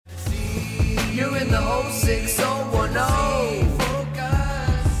6010.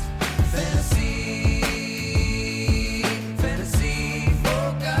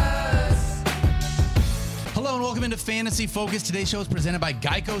 Hello and welcome into Fantasy Focus. Today's show is presented by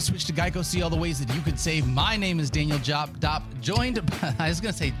Geico. Switch to Geico, see all the ways that you could save. My name is Daniel Dopp. Joined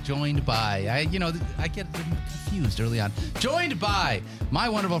by, I get confused early on. Joined by my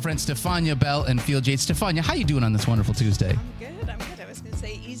wonderful friend Stefania Bell and Field Yates. Stefania, how you doing on this wonderful Tuesday? I'm good. I was going to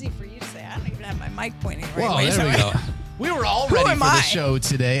say easy for you to say. I don't even have my mic pointing right Whoa, way. there we go. We were all ready for the show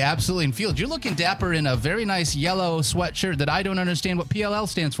today. Absolutely. And Field, you're looking dapper in a very nice yellow sweatshirt that I don't understand what PLL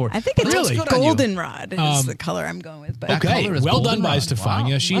stands for. I think it's Really? goldenrod is the color I'm going with. But Okay, well done by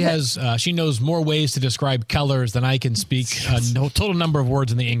Stefania. Stefania. She knows more ways to describe colors than I can speak no total number of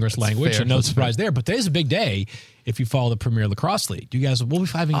words in the English language. fair. So no That's surprise there. But today's a big day if you follow the Premier Lacrosse League. You guys will be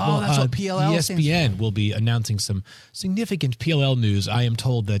having that's what PLL stands ESPN will be announcing some significant PLL news. I am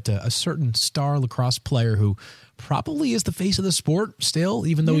told that a certain star lacrosse player who probably is the face of the sport still,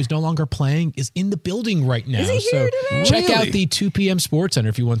 even though he's no longer playing, is in the building right now. Is he here today? Check out Really? the 2 p.m. Sports Center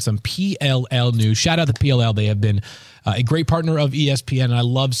if you want some PLL news. Shout out to PLL. They have been a great partner of ESPN, and I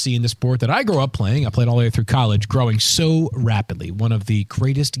love seeing the sport that I grew up playing. I played all the way through college, growing so rapidly. One of the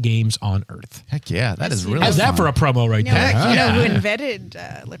greatest games on earth. Heck yeah, that is really How's that fun. for a promo right you know, there? you know huh? who invented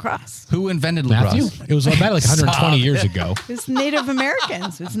lacrosse? Who invented lacrosse? Matthew? It was about like 120 years ago. It's Native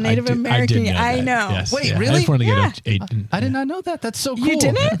Americans. It's I Native did American. know I that. know. Yes, Wait, yeah. really? I just wanted to Yeah. get I did not know that. That's so cool. You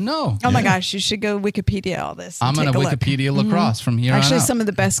didn't? No. Oh my gosh, you should go Wikipedia all this. I'm going to take a look. Wikipedia lacrosse from here Actually, on out. some of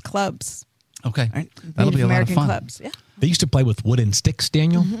the best clubs. Okay. Aren't That'll Native be a lot of American fun. clubs. Yeah. They used to play with wooden sticks,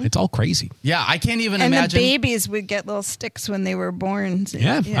 Daniel. It's all crazy. Yeah, I can't even And imagine. the babies would get little sticks when they were born.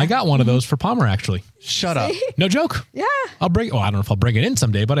 Yeah, I got one of those for Palmer, actually. Shut up. No joke. Yeah. I don't know if I'll bring it in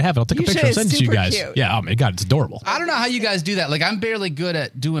someday, but I have it. I'll take a You picture should. and send it to you Super guys. cute. Yeah, oh my God, it's adorable. I don't know how you guys do that. Like, I'm barely good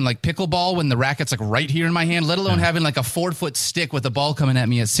at doing like pickleball when the racket's like right here in my hand, let alone having like a 4-foot stick with a ball coming at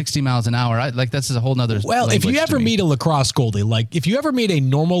me at 60 miles an hour. This is a whole nother. Well, if you ever meet a lacrosse goalie, like if you ever meet a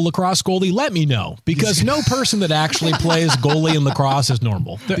normal lacrosse goalie, let me know, because no person that actually plays goalie in lacrosse is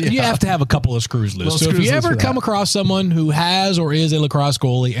normal. You have to have a couple of screws loose. So if you ever come across someone who has or is a lacrosse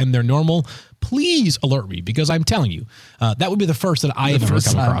goalie and they're normal, please alert me, because I'm telling you, that would be the first that I have ever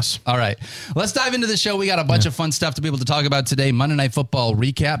come across. All right. Let's dive into the show. We got a bunch of fun stuff to be able to talk about today. Monday Night Football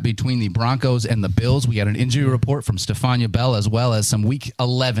recap between the Broncos and the Bills. We got an injury report from Stefania Bell, as well as some Week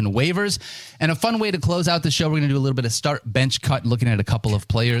 11 waivers. And a fun way to close out the show, we're going to do a little bit of start bench cut, looking at a couple of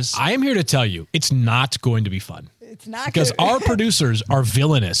players. I am here to tell you, it's not going to be fun. It's not Because good. our producers are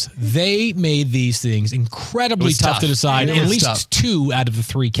villainous. They made these things incredibly tough to decide, It at was least tough. 2 out of the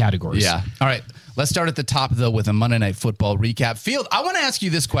 3 categories. Yeah. All right. Let's start at the top, though, with a Monday Night Football recap. Field, I want to ask you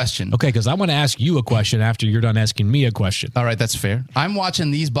this question. Okay, because I want to ask you a question after you're done asking me a question. All right, that's fair. I'm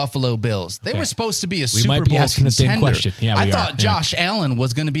watching these Buffalo Bills. They were supposed to be a Super might be Bowl asking the same contender. question. Yeah, I we thought are. Yeah. Josh Allen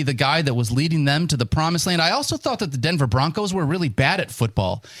was going to be the guy that was leading them to the promised land. I also thought that the Denver Broncos were really bad at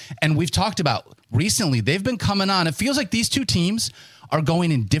football. And we've talked about recently, they've been coming on. It feels like these two teams are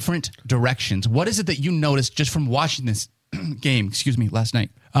going in different directions. What is it that you noticed just from watching this game, last night?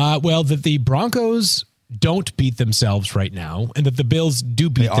 Well, that the Broncos don't beat themselves right now, and that the Bills do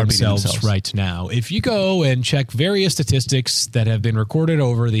beat themselves right now. If you go and check various statistics that have been recorded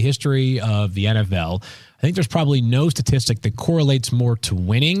over the history of the NFL, I think there's probably no statistic that correlates more to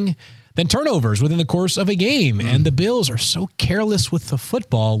winning than turnovers within the course of a game. And the Bills are so careless with the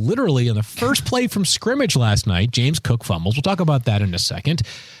football. Literally, in the first play from scrimmage last night, James Cook fumbles. We'll talk about that in a second.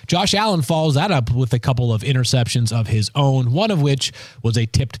 Josh Allen follows that up with a couple of interceptions of his own, one of which was a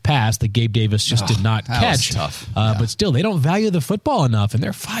tipped pass that Gabe Davis just did not catch. Tough. But still, they don't value the football enough, and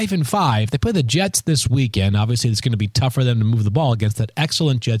they're 5-5. They play the Jets this weekend. Obviously, it's going to be tough for them to move the ball against that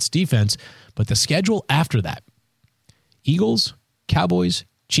excellent Jets defense. But the schedule after that, Eagles, Cowboys,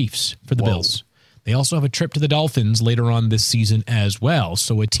 Chiefs for the Bills. They also have a trip to the Dolphins later on this season as well.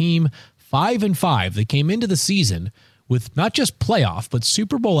 So a team 5-5 that came into the season with not just playoff, but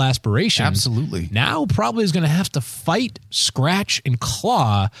Super Bowl aspirations. Absolutely. Now probably is going to have to fight, scratch, and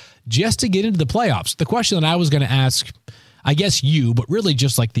claw just to get into the playoffs. The question that I was going to ask, I guess you, but really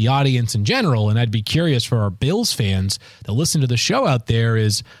just like the audience in general, and I'd be curious for our Bills fans that listen to the show out there,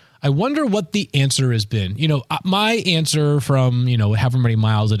 is I wonder what the answer has been. You know, my answer from, however many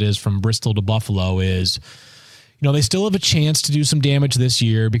miles it is from Bristol to Buffalo is, they still have a chance to do some damage this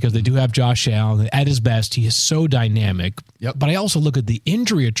year because they do have Josh Allen. At his best, he is so dynamic. Yep. But I also look at the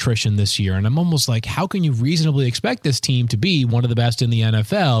injury attrition this year, and I'm almost like, how can you reasonably expect this team to be one of the best in the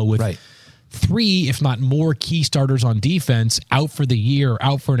NFL with 3, if not more, key starters on defense out for the year,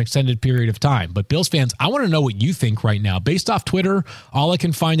 out for an extended period of time. But Bills fans, I want to know what you think right now. Based off Twitter, all I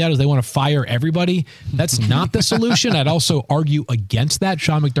can find out is they want to fire everybody. That's not the solution. I'd also argue against that.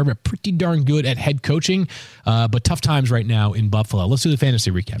 Sean McDermott, pretty darn good at head coaching, but tough times right now in Buffalo. Let's do the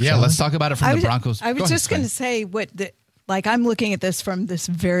fantasy recap. Yeah, let's talk about it from the Broncos. I was just going to say I'm looking at this from this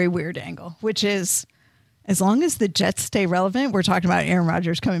very weird angle, which is, as long as the Jets stay relevant, we're talking about Aaron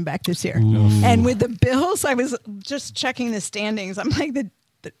Rodgers coming back this year. Ooh. And with the Bills, I was just checking the standings. I'm like,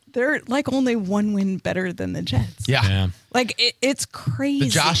 they're like only one win better than the Jets. Yeah. Like, it's crazy.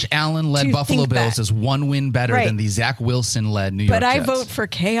 The Josh Allen-led Buffalo Bills is one win better than the Zach Wilson-led New York Jets. But I vote for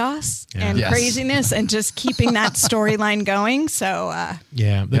chaos and craziness and just keeping that storyline going. So,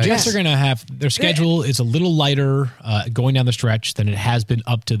 the Jets are going to have their schedule is a little lighter going down the stretch than it has been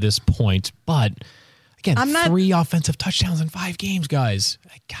up to this point. But again, 3 offensive touchdowns in 5 games, guys.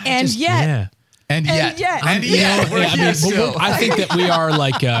 I think that we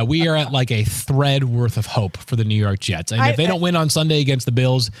are at like a thread worth of hope for the New York Jets. And if they don't win on Sunday against the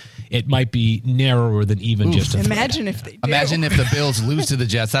Bills, it might be narrower than even just a thread. Imagine if they do. Imagine if the Bills lose to the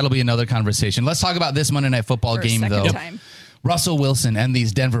Jets. That'll be another conversation. Let's talk about this Monday Night Football game, though. Russell Wilson and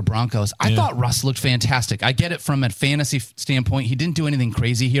these Denver Broncos. I thought Russ looked fantastic. I get it from a fantasy standpoint. He didn't do anything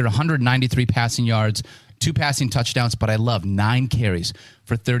crazy here. 193 passing yards, 2 passing touchdowns, but I love 9 carries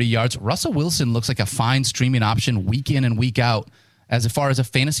for 30 yards. Russell Wilson looks like a fine streaming option week in and week out as far as a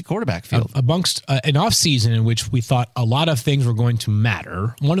fantasy quarterback field. Amongst an offseason in which we thought a lot of things were going to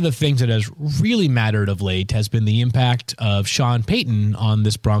matter, one of the things that has really mattered of late has been the impact of Sean Payton on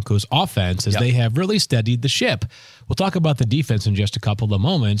this Broncos offense as they have really steadied the ship. We'll talk about the defense in just a couple of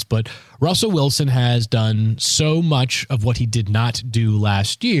moments, but Russell Wilson has done so much of what he did not do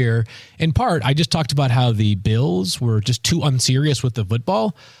last year. In part, I just talked about how the Bills were just too unserious with the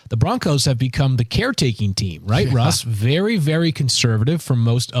football. The Broncos have become the caretaking team, right, Russ? Very, very conservative for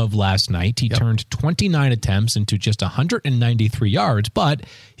most of last night. He turned 29 attempts into just 193 yards, but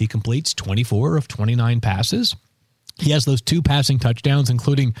he completes 24 of 29 passes. He has those 2 passing touchdowns,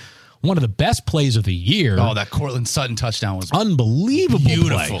 including one of the best plays of the year. Oh, that Cortland Sutton touchdown was unbelievable.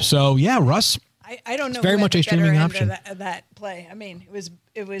 Beautiful. Play. So, Russ. I don't know. Very much a streaming option. That play. I mean, it was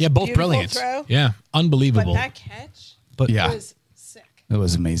both brilliant. Throw, unbelievable. But that catch was sick. It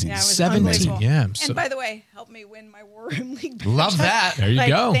was amazing. Yeah, it was 17. Yeah. And by the way, help me win my War Room League. Love that. There you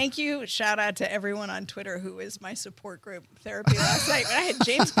go. Thank you. Shout out to everyone on Twitter who is my support group therapy last night. When I had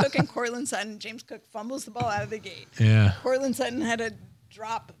James Cook and Cortland Sutton. James Cook fumbles the ball out of the gate. Yeah. Cortland Sutton had a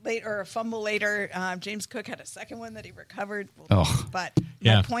drop late or a fumble later. James Cook had a second one that he recovered. But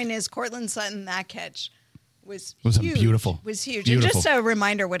my point is, Cortland Sutton, that catch was huge. Beautiful. Was huge. And just a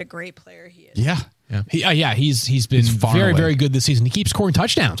reminder what a great player he is. Yeah. He's been very, very good this season. He keeps scoring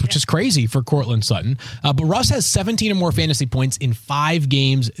touchdowns, which is crazy for Cortland Sutton. But Russ has 17 or more fantasy points in 5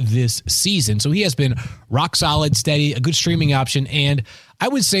 games this season. So he has been rock solid, steady, a good streaming option. And I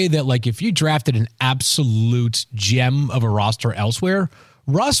would say that, like, if you drafted an absolute gem of a roster elsewhere,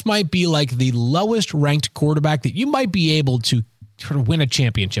 Russ might be like the lowest ranked quarterback that you might be able to sort of win a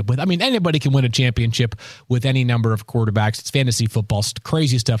championship with. I mean, anybody can win a championship with any number of quarterbacks. It's fantasy football.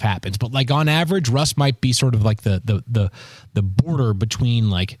 Crazy stuff happens. But like on average, Russ might be sort of like the border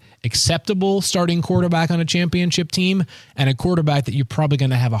between like acceptable starting quarterback on a championship team and a quarterback that you're probably going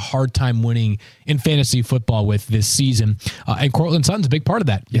to have a hard time winning in fantasy football with this season. And Cortland Sutton's a big part of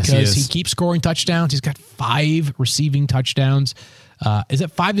that because he keeps scoring touchdowns. He's got 5 receiving touchdowns. Is it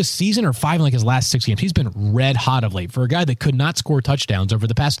 5 this season or 5 in like his last 6 games? He's been red hot of late for a guy that could not score touchdowns over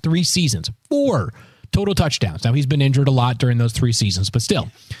the past 3 seasons. 4 total touchdowns. Now he's been injured a lot during those 3 seasons, but still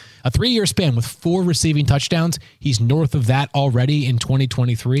a 3-year span with 4 receiving touchdowns. He's north of that already in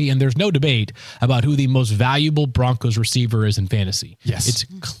 2023. And there's no debate about who the most valuable Broncos receiver is in fantasy. Yes. It's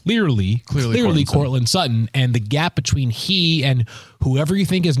clearly Cortland Sutton, and the gap between he and whoever you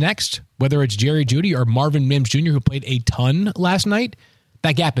think is next, whether it's Jerry Jeudy or Marvin Mims Jr., who played a ton last night,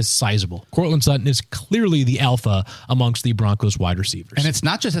 that gap is sizable. Cortland Sutton is clearly the alpha amongst the Broncos wide receivers. And it's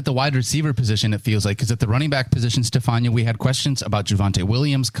not just at the wide receiver position, it feels like, because at the running back position, Stefania, we had questions about Javonte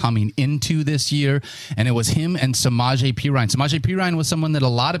Williams coming into this year, and it was him and Samaje Perine. Samaje Perine was someone that a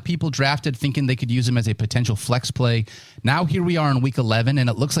lot of people drafted thinking they could use him as a potential flex play. Now here we are in week 11, and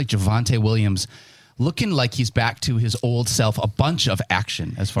it looks like Javonte Williams looking like he's back to his old self, a bunch of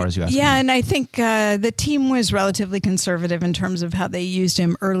action as far as you ask me. Yeah, and I think the team was relatively conservative in terms of how they used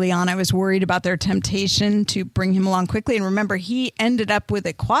him early on. I was worried about their temptation to bring him along quickly. And remember, he ended up with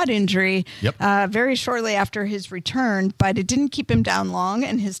a quad injury very shortly after his return, but it didn't keep him down long,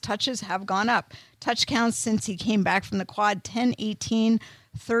 and his touches have gone up. Touch counts since he came back from the quad, 10, 18,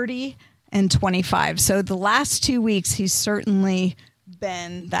 30, and 25. So the last 2 weeks, he's certainly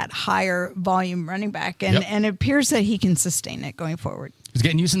been that higher volume running back, and it appears that he can sustain it going forward. He's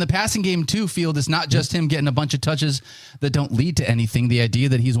getting used in the passing game too, Field. It's not just him getting a bunch of touches that don't lead to anything. The idea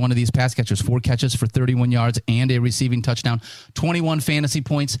that he's one of these pass catchers, 4 catches for 31 yards and a receiving touchdown, 21 fantasy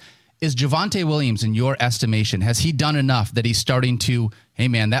points. Is Javonte Williams, in your estimation, has he done enough that he's starting to, hey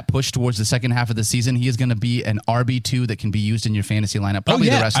man, that push towards the second half of the season, he is going to be an RB2 that can be used in your fantasy lineup probably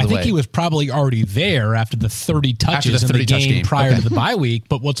the rest of the way? I think he was probably already there after the 30 touches in the game prior to the bye week.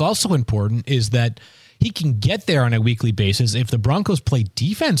 But what's also important is that he can get there on a weekly basis if the Broncos play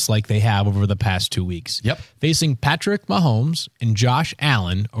defense like they have over the past 2 weeks. Facing Patrick Mahomes and Josh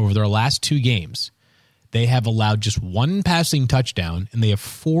Allen over their last 2 games, they have allowed just 1 passing touchdown, and they have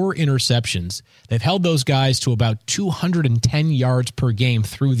 4 interceptions. They've held those guys to about 210 yards per game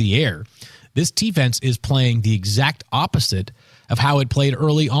through the air. This defense is playing the exact opposite of how it played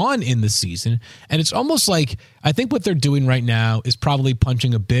early on in the season. And it's almost like, I think what they're doing right now is probably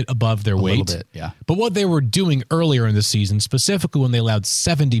punching a bit above their weight. A little bit, yeah. But what they were doing earlier in the season, specifically when they allowed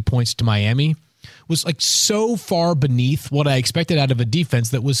 70 points to Miami, was like so far beneath what I expected out of a defense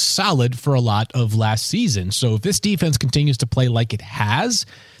that was solid for a lot of last season. So if this defense continues to play like it has,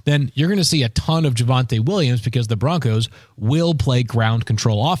 then you're going to see a ton of Javonte Williams because the Broncos will play ground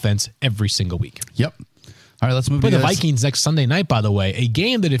control offense every single week. Yep. All right, let's move to the Vikings next Sunday night, by the way. A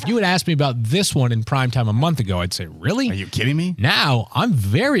game that if you had asked me about this one in primetime a month ago, I'd say, really? Are you kidding me? Now, I'm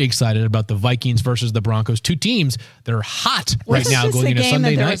very excited about the Vikings versus the Broncos. 2 teams that are hot right now going into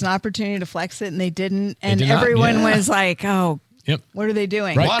Sunday night. There was an opportunity to flex it, and they didn't. And everyone was like, oh, what are they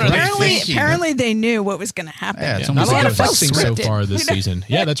doing? Right. What are they thinking? Apparently, they knew what was going to happen. Yeah, it's not a lot of flexing so far this season.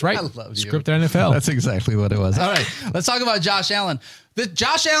 Yeah, that's right. Scripted NFL. That's exactly what it was. All right, let's talk about Josh Allen.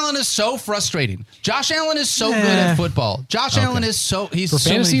 Josh Allen is so frustrating. Josh Allen is so good at football. Josh Allen is he's for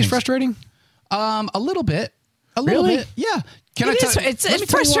fantasy is frustrating. A little bit. A little bit. Yeah.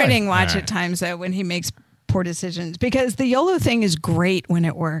 It's frustrating watch at times though when he makes poor decisions because the YOLO thing is great when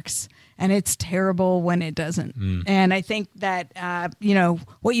it works. And it's terrible when it doesn't. And I think that,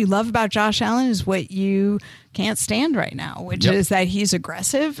 what you love about Josh Allen is what you can't stand right now, which is that he's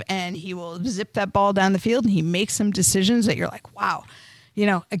aggressive and he will zip that ball down the field and he makes some decisions that you're like, wow.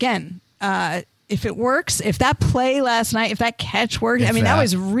 Again, if it works, if that play last night, if that catch worked, that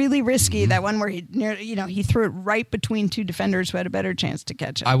was really risky. That one where he threw it right between 2 defenders who had a better chance to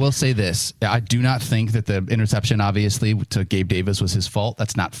catch it. I will say this. I do not think that the interception, obviously, to Gabe Davis was his fault.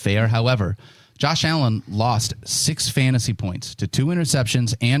 That's not fair. However, Josh Allen lost 6 fantasy points to 2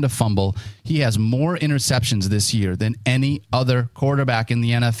 interceptions and a fumble. He has more interceptions this year than any other quarterback in the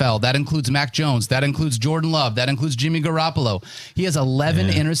NFL. That includes Mac Jones. That includes Jordan Love. That includes Jimmy Garoppolo. He has 11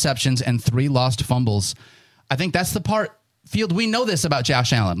 interceptions and 3 lost fumbles. I think that's the part. Field, we know this about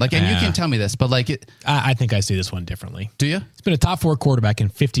Josh Allen. And you can tell me this, but I think I see this one differently. Do you? He's been a top 4 quarterback in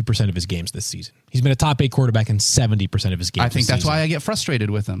 50% of his games this season. He's been a top 8 quarterback in 70% of his games. I think that's why I get frustrated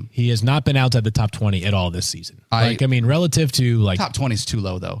with him. He has not been outside the top 20 at all this season. Relative to top 20 is too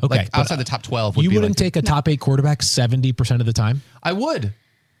low though. Okay, outside the top 12 would you be wouldn't take a top 8 quarterback 70% of the time? I would.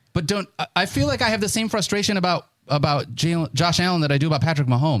 But I feel like I have the same frustration about Josh Allen that I do about Patrick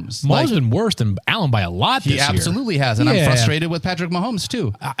Mahomes. Mahomes has been worse than Allen by a lot this year. He absolutely has, and I'm frustrated with Patrick Mahomes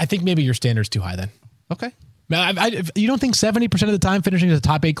too. I think maybe your standard's too high then. Okay. You don't think 70% of the time finishing as a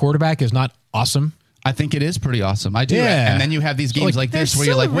top 8 quarterback is not awesome? I think it is pretty awesome. I do. Yeah. And then you have these games like this where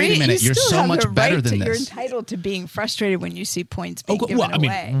you're like, wait a minute, you're so much better than this. You're entitled to being frustrated when you see points being given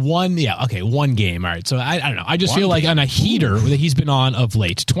away. One game. All right. So I don't know. I just feel like on a heater that he's been on of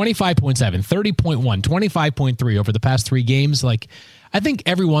late, 25.7, 30.1, 25.3 over the past 3 games, I think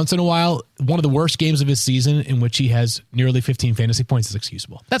every once in a while, one of the worst games of his season in which he has nearly 15 fantasy points is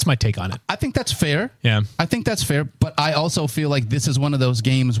excusable. That's my take on it. I think that's fair. Yeah. I think that's fair. But I also feel like this is one of those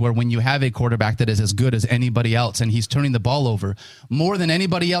games where when you have a quarterback that is as good as anybody else and he's turning the ball over more than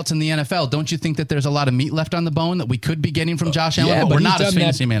anybody else in the NFL, don't you think that there's a lot of meat left on the bone that we could be getting from Josh Allen? But we're not as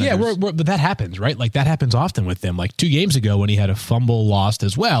fantasy managers. Yeah, but that happens, right? That happens often with them. 2 games ago when he had a fumble lost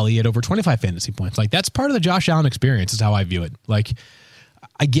as well, he had over 25 fantasy points. That's part of the Josh Allen experience is how I view it.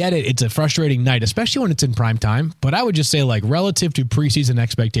 I get it. It's a frustrating night, especially when it's in prime time. But I would just say, relative to preseason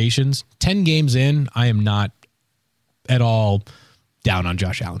expectations, 10 games in, I am not at all down on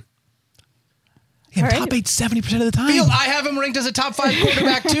Josh Allen. Top 8 70% of the time. I have him ranked as a top 5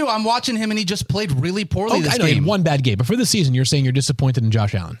 quarterback too. I'm watching him and he just played really poorly this game. One bad game. But for the season, you're saying you're disappointed in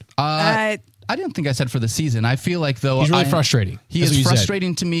Josh Allen. I I didn't think I said for the season. I feel like, though, he's really frustrating. He is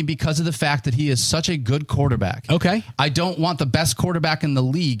frustrating to me because of the fact that he is such a good quarterback. Okay. I don't want the best quarterback in the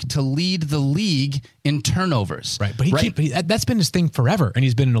league to lead the league in turnovers. Right, but that's been his thing forever, and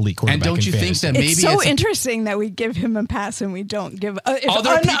he's been an elite quarterback. And don't you think that maybe it's so interesting that we give him a pass and we don't give other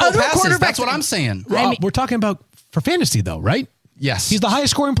people passes? That's what I'm saying. We're talking about for fantasy, though, right? Yes. He's the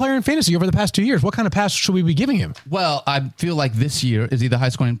highest scoring player in fantasy over the past 2 years. What kind of pass should we be giving him? Well, I feel like this year, is he the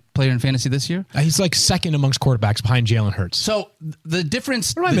highest scoring player in fantasy this year? He's like second amongst quarterbacks behind Jalen Hurts. So the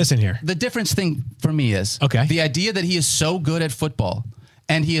difference... What am I missing here? The difference thing for me is the idea that he is so good at football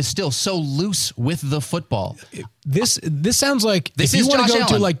and he is still so loose with the football. This sounds like this if you want to go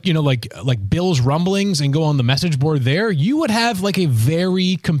Allen. to like Bill's rumblings and go on the message board there, you would have like a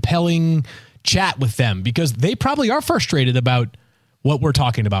very compelling chat with them because they probably are frustrated about what we're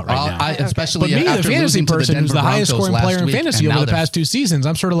talking about right now. Especially but me, the fantasy person who's the highest scoring player in fantasy over the past 2 seasons,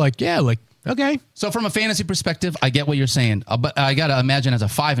 I'm sort of like, okay. So from a fantasy perspective, I get what you're saying, but I got to imagine as a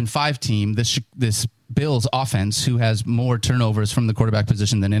 5-5 team, this Bills offense, who has more turnovers from the quarterback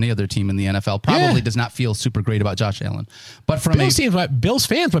position than any other team in the NFL, probably does not feel super great about Josh Allen. But from Bills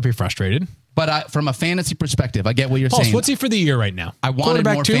fans might be frustrated. But from a fantasy perspective, I get what you're saying. What's he for the year right now? I wanted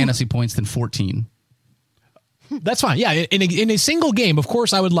more fantasy points than 14. That's fine. Yeah, in a single game, of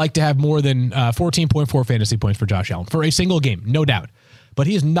course, I would like to have more than 14.4 fantasy points for Josh Allen for a single game, no doubt. But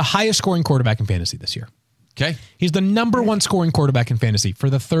he is the highest scoring quarterback in fantasy this year. Okay, he's the number one scoring quarterback in fantasy for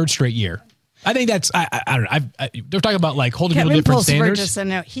the third straight year. I think that's I don't know. They're talking about like holding people to different standards. Just said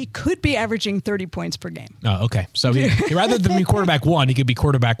no. He could be averaging 30 points per game. Oh, okay. So he rather than be quarterback one, he could be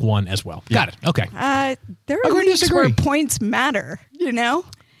quarterback one as well. Yeah. Got it. Okay. There are leagues where points matter,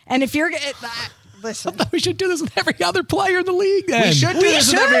 and if you're listen, we should do this with every other player in the league. Then. We should do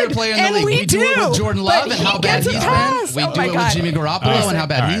this with every other player in the league. We do it with Jordan Love and how bad he's been. We do it with Jimmy Garoppolo and how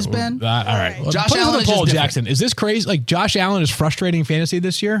bad he's been. All right. Well, Josh Allen is Paul Jackson. Is this crazy? Like Josh Allen is frustrating fantasy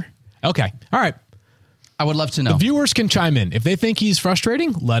this year? Okay. All right. I would love to know. The viewers can chime in. If they think he's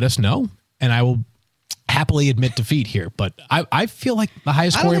frustrating, let us know, and I will happily admit defeat here. But I feel like the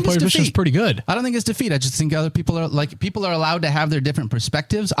highest scoring player position is pretty good. I don't think it's defeat. I just think other people are allowed to have their different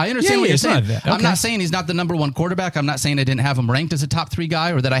perspectives. I understand what you're saying. I'm not saying he's not the number one quarterback. I'm not saying I didn't have him ranked as a top 3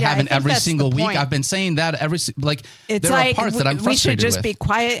 guy or that I haven't every single week. I've been saying that it's there are parts that I'm frustrated with. We should just be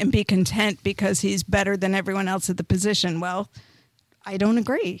quiet and be content because he's better than everyone else at the position. Well, I don't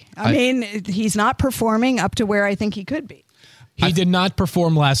agree. I mean, he's not performing up to where I think he could be. He did not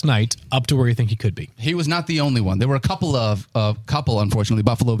perform last night up to where you think he could be. He was not the only one. There were a couple, unfortunately,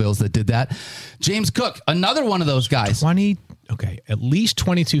 Buffalo Bills that did that. James Cook, another one of those guys. At least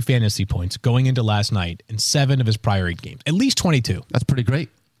 22 fantasy points going into last night in 7 of his prior 8 games. At least 22. That's pretty great.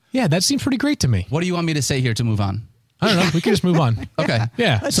 Yeah, that seems pretty great to me. What do you want me to say here to move on? I don't know. We can just move on. Okay.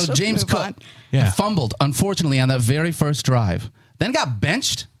 Yeah. So James Cook fumbled, unfortunately, on that very first drive. Then got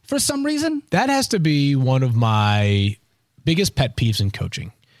benched for some reason. That has to be one of my biggest pet peeves in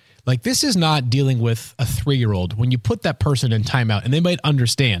coaching. Like, this is not dealing with a 3-year-old. When you put that person in timeout, and they might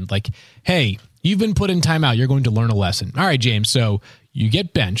understand, like, hey, you've been put in timeout. You're going to learn a lesson. All right, James. So you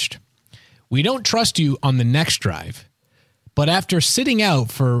get benched. We don't trust you on the next drive. But after sitting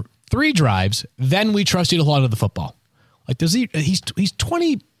out for 3 drives, then we trust you to hold on to the football. Like, he's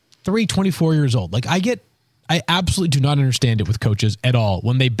 23, 24 years old. Like, I absolutely do not understand it with coaches at all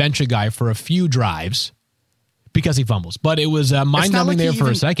when they bench a guy for a few drives because he fumbles. But it was mind-numbing there for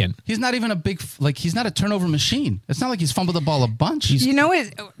a second. He's not even he's not a turnover machine. It's not like he's fumbled the ball a bunch.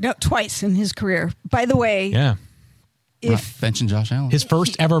 Twice in his career. By the way. Yeah. Benching Josh Allen. His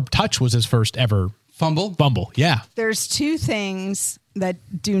first ever touch was his first ever fumble. Yeah. There's 2 things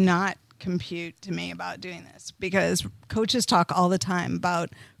that do not compute to me about doing this because coaches talk all the time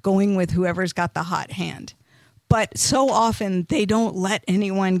about going with whoever's got the hot hand. But so often they don't let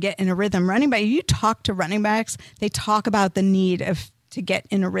anyone get in a rhythm. Running back, you talk to running backs, they talk about the need to get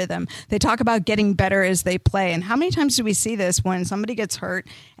in a rhythm. They talk about getting better as they play. And how many times do we see this when somebody gets hurt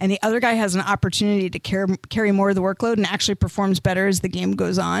and the other guy has an opportunity to carry more of the workload and actually performs better as the game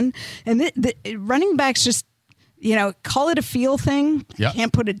goes on? And the running backs just, call it a feel thing. Yep.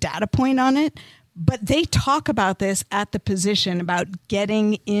 Can't put a data point on it. But they talk about this at the position, about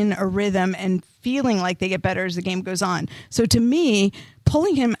getting in a rhythm and feeling like they get better as the game goes on. So to me,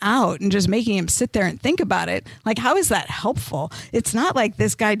 pulling him out and just making him sit there and think about it, like, how is that helpful? It's not like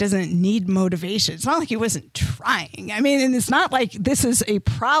this guy doesn't need motivation. It's not like he wasn't trying. I mean, and it's not like this is a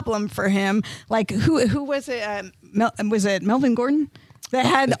problem for him. Like, who was it? Was it Melvin Gordon? that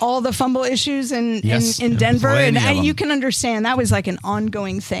had all the fumble issues in Denver. And you can understand that was like an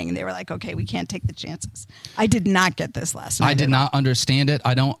ongoing thing. They were like, okay, we can't take the chances. I did not get this last night. I did not understand it.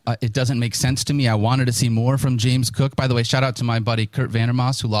 It doesn't make sense to me. I wanted to see more from James Cook. By the way, shout out to my buddy Kurt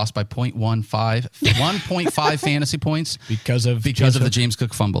Vandermoss, who lost by 1.5 fantasy points because of the James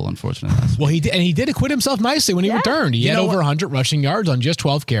Cook fumble, unfortunately. Well, he did acquit himself nicely when he returned. He had over 100 rushing yards on just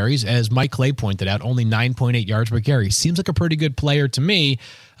 12 carries, as Mike Clay pointed out, only 9.8 yards per carry. Seems like a pretty good player to me.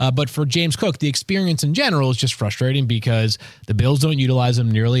 But for James Cook, the experience in general is just frustrating because the Bills don't utilize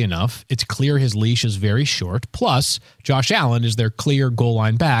him nearly enough. It's clear his leash is very short. Plus, Josh Allen is their clear goal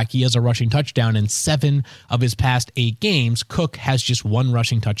line back. He has a rushing touchdown in 7 of his past 8 games. Cook has just 1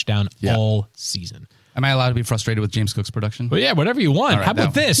 rushing touchdown all season. Am I allowed to be frustrated with James Cook's production? Well, yeah, whatever you want. Right, how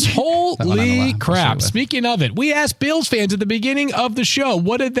about this? Holy crap. Speaking of it, we asked Bills fans at the beginning of the show,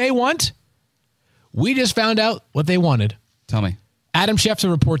 what did they want? We just found out what they wanted. Tell me. Adam Schefter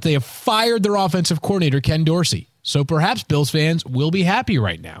reports they have fired their offensive coordinator, Ken Dorsey. So perhaps Bills fans will be happy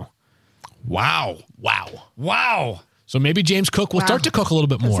right now. Wow. So maybe James Cook will start to cook a little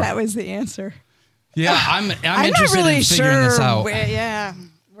bit more. That was the answer. Yeah, I'm interested not really in figuring this out.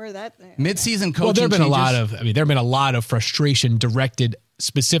 Where that mid-season coaching. Well, there have been a lot of frustration directed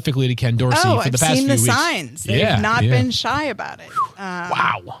specifically to Ken Dorsey for the past few weeks. I've seen the signs. They've not been shy about it.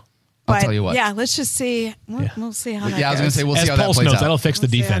 Wow. But, I'll tell you what. Yeah, let's just see. We'll see how that goes. I was going to say, we'll see how Pulse that plays knows, out. That'll fix the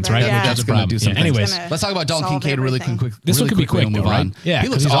defense, right? That's going to do something. Anyways, let's talk about Dalton Kincaid really quick. This one could be quick, though, right? Yeah, he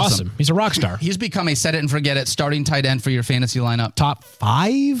looks awesome. He's a rock star. He's become a set it and forget it starting tight end for your fantasy lineup. Top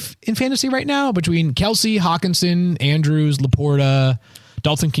 5 in fantasy right now between Kelsey, Hawkinson, Andrews, Laporta,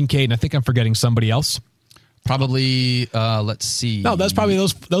 Dalton Kincaid, and I think I'm forgetting somebody else. Probably, let's see. No, that's probably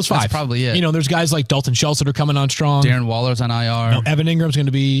those 5. That's probably it. You know, there's guys like Dalton Schultz that are coming on strong. Darren Waller's on IR. No, Evan Ingram's going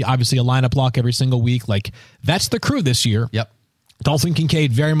to be obviously a lineup lock every single week. Like, that's the crew this year. Yep. Dalton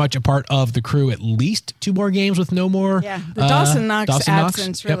Kincaid very much a part of the crew. At least 2 more games with no more. Yeah, the Dawson Knox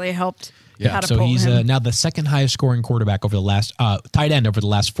absence really helped. Yeah, so he's now the second highest scoring quarterback over the last tight end over the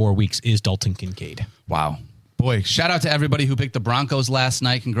last 4 weeks is Dalton Kincaid. Wow. Boy, shout out to everybody who picked the Broncos last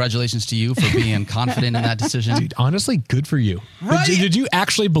night. Congratulations to you for being confident in that decision. Dude, honestly, good for you. Right? Did you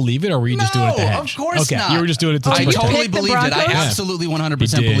actually believe it, or were you just doing it to hedge? Of course not. You were just doing it to I totally believed it. I absolutely 100%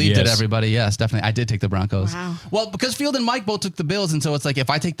 believed it, everybody. Yes, definitely. I did take the Broncos. Wow. Well, because Field and Mike both took the Bills, and so it's like, if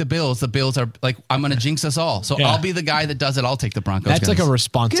I take the Bills are like, I'm going to jinx us all. So I'll be the guy that does it. I'll take the Broncos. That's like a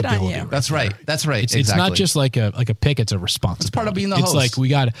responsibility. Good on you. That's right. That's right. It's not just like a pick. It's a responsibility. It's part of being the host. It's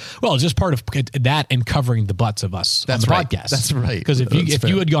like it's just part of that and covering the butts of us on the podcast. That's right. Because if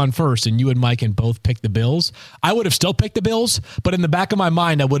you had gone first and you and Mike and both picked the Bills, I would have still picked the Bills. But in the back of my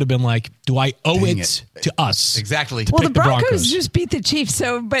mind, I would have been like, do I owe it to us? Exactly. Well, the Broncos just beat the Chiefs,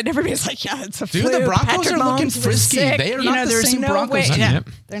 but everybody's like, yeah, it's a fluke. Dude, the Broncos Patrick are looking Mahomes frisky. They are not the same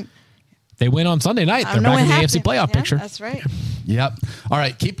Broncos. They win on Sunday night. They're back in the AFC playoff picture. That's right. Yep. All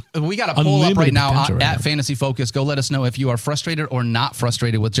right. We got a poll up right now at Fantasy Focus. Go let us know if you are frustrated or not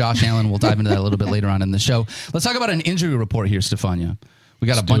frustrated with Josh Allen. We'll dive into that a little bit later on in the show. Let's talk about an injury report here, Stefania. We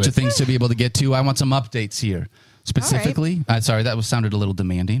got a bunch of things to be able to get to. I want some updates here. Specifically, sorry, that sounded a little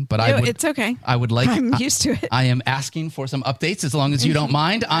demanding, but it's okay. I'm used to it. I am asking for some updates, as long as you don't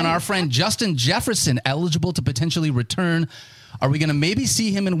mind, on our friend Justin Jefferson, eligible to potentially return. Are we going to maybe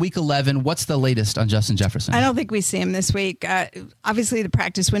see him in week 11? What's the latest on Justin Jefferson? I don't think we see him this week. Obviously, the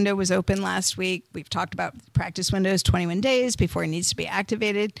practice window was open last week. We've talked about practice windows, 21 days before he needs to be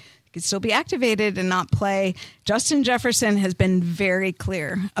activated. He could still be activated and not play. Justin Jefferson has been very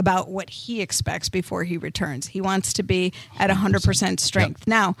clear about what he expects before he returns. He wants to be at 100% strength. Yep.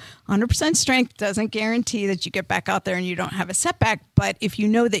 Now, 100% strength doesn't guarantee that you get back out there and you don't have a setback. But if you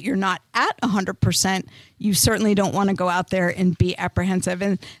know that you're not at 100%, you certainly don't want to go out there and be apprehensive.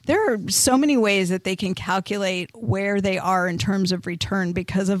 And there are so many ways that they can calculate where they are in terms of return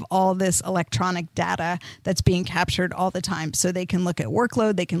because of all this electronic data that's being captured all the time. So they can look at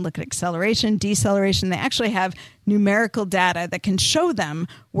workload, they can look at acceleration, deceleration. They actually have numerical data that can show them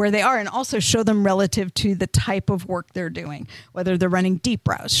where they are and also show them relative to the type of work they're doing, whether they're running deep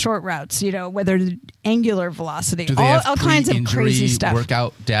routes, short routes, whether the angular velocity, all kinds of crazy stuff.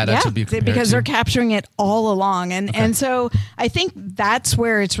 Workout data to be compared because to? They're capturing it all along. And so I think that's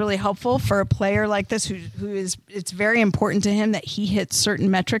where it's really helpful for a player like this it's very important to him that he hits certain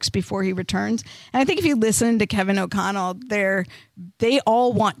metrics before he returns. And I think if you listen to Kevin O'Connell, they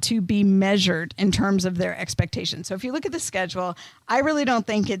all want to be measured in terms of their expectations. So if you look at the schedule, I really don't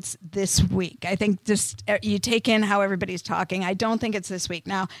think it's this week. I think just you take in how everybody's talking. I don't think it's this week.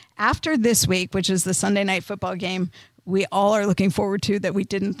 Now, after this week, which is the Sunday night football game, we all are looking forward to that we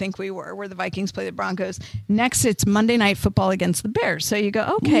didn't think we were, where the Vikings play the Broncos. Next, it's Monday Night Football against the Bears. So you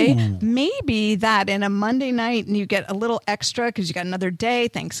go, okay, maybe that in a Monday night, and you get a little extra because you got another day,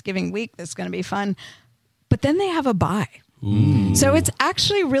 Thanksgiving week, that's going to be fun. But then they have a bye. So it's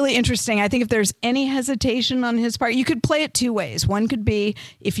actually really interesting. I think if there's any hesitation on his part, you could play it two ways. One could be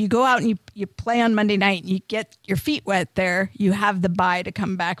if you go out and you play on Monday night and you get your feet wet there, you have the bye to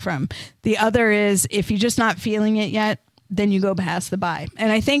come back from. The other is if you're just not feeling it yet, then you go past the bye.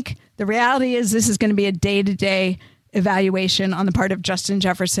 And I think the reality is this is going to be a day-to-day evaluation on the part of Justin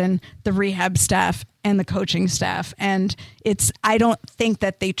Jefferson, the rehab staff, and the coaching staff. And I don't think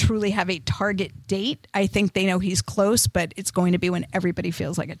that they truly have a target date. I think they know he's close, but it's going to be when everybody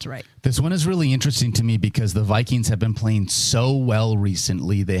feels like it's right. This one is really interesting to me because the Vikings have been playing so well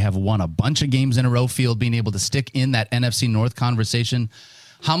recently. They have won a bunch of games in a row, Field being able to stick in that NFC North conversation.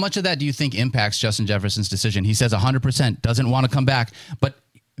 How much of that do you think impacts Justin Jefferson's decision? He says 100%, doesn't want to come back, but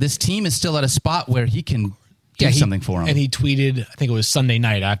this team is still at a spot where he can do something for him. And he tweeted, I think it was Sunday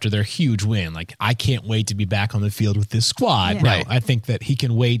night after their huge win, like, I can't wait to be back on the field with this squad. Yeah. Right. I think that he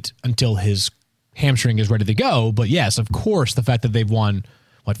can wait until his hamstring is ready to go. But yes, of course, the fact that they've won,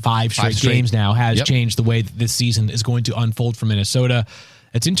 five straight games now has changed the way that this season is going to unfold for Minnesota.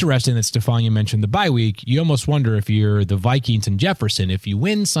 It's interesting that Stefania mentioned the bye week. You almost wonder if you're the Vikings and Jefferson, if you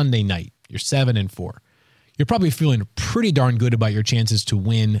win Sunday night, you're 7-4. You're probably feeling pretty darn good about your chances to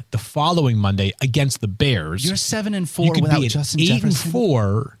win the following Monday against the Bears. You're 7-4 without Justin Jefferson.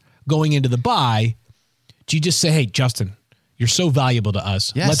 8-4 going into the bye. Do you just say, hey, Justin, you're so valuable to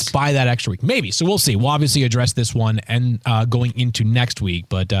us. Yes. Let's buy that extra week. Maybe. So we'll see. We'll obviously address this one and going into next week.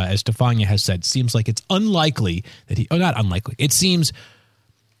 But as Stefania has said, seems like it's unlikely that not unlikely. It seems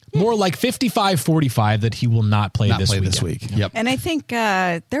more like 55-45 that he will not play this week. Yep. And I think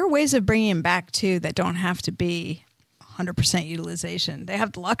there are ways of bringing him back, too, that don't have to be 100% utilization. They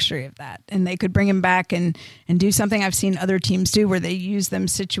have the luxury of that. And they could bring him back and do something I've seen other teams do where they use them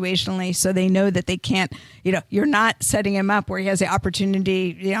situationally so they know that they can't, you're not setting him up where he has the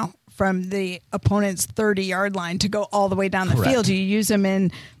opportunity, from the opponent's 30-yard line to go all the way down the field. You use him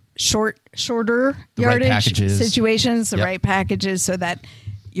in shorter yardage situations, the right packages, so that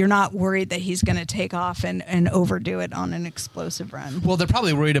you're not worried that he's going to take off and overdo it on an explosive run. Well, they're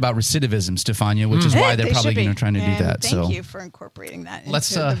probably worried about recidivism, Stefania, which is why they're probably trying to do that. Thank you for incorporating that into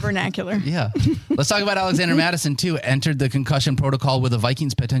the vernacular. Yeah. Let's talk about Alexander Mattison, too. Entered the concussion protocol. Will the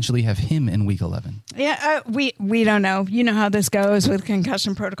Vikings potentially have him in Week 11? Yeah, we don't know. You know how this goes with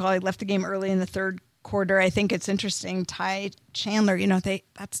concussion protocol. He left the game early in the third quarter. I think it's interesting. Ty Chandler,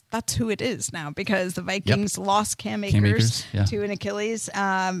 that's who it is now because the Vikings lost Cam Akers to an Achilles.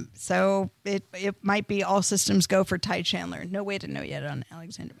 So it might be all systems go for Ty Chandler. No way to know yet on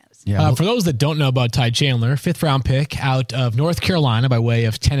Alexander Mattison. Yeah. For those that don't know about Ty Chandler, 5th round pick out of North Carolina by way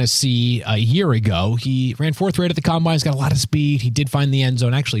of Tennessee a year ago. He ran 4th rate at the combine. He's got a lot of speed. He did find the end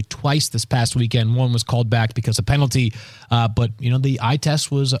zone actually twice this past weekend. One was called back because of penalty. But the eye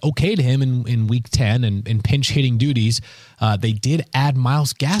test was okay to him in week 10 and in pinch hitting duties. They did add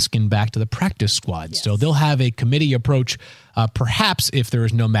Myles Gaskin back to the practice squad. Yes. So they'll have a committee approach, perhaps if there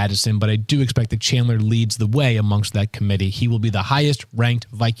is no Madison, but I do expect that Chandler leads the way amongst that committee. He will be the highest ranked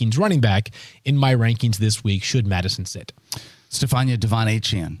Vikings running back in my rankings this week, should Madison sit. Stefania, Devon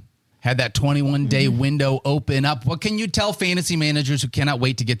Achane had that 21-day window open up. What can you tell fantasy managers who cannot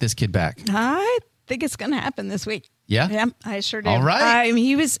wait to get this kid back? I think it's going to happen this week. Yeah, I sure do. All right.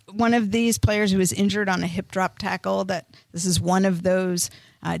 He was one of these players who was injured on a hip drop tackle. This is one of those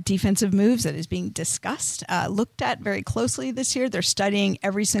defensive moves that is being discussed, looked at very closely this year. They're studying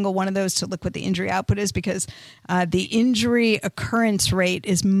every single one of those to look what the injury output is because the injury occurrence rate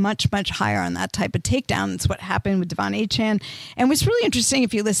is much, much higher on that type of takedown. That's what happened with Devon Achane. And what's really interesting,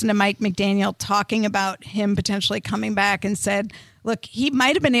 if you listen to Mike McDaniel talking about him potentially coming back and said, look, he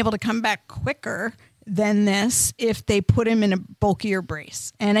might have been able to come back quicker than this if they put him in a bulkier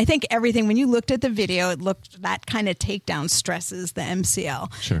brace. And I think everything, when you looked at the video, it looked that kind of takedown stresses the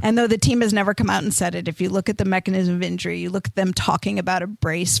MCL. Sure. And though the team has never come out and said it, if you look at the mechanism of injury, you look at them talking about a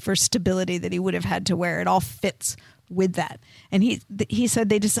brace for stability that he would have had to wear, it all fits with that. And he said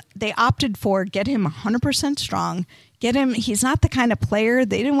they opted for get him 100% strong, get him, he's not the kind of player,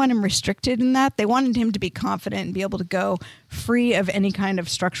 they didn't want him restricted in that. They wanted him to be confident and be able to go free of any kind of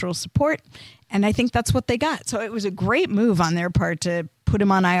structural support. And I think that's what they got. So it was a great move on their part to put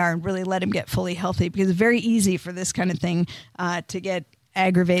him on IR and really let him get fully healthy because it's very easy for this kind of thing to get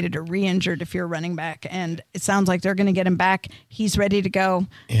aggravated or re-injured if you're a running back. And it sounds like they're going to get him back. He's ready to go.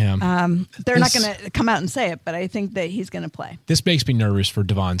 Yeah. They're not going to come out and say it, but I think that he's going to play. This makes me nervous for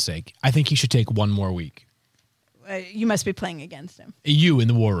Devon's sake. I think he should take one more week. you must be playing against him. You in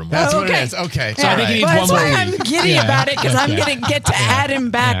the war room. That's what okay. it is. Okay. So I think he needs that's one why more I'm week. giddy about it, because I'm going to get to add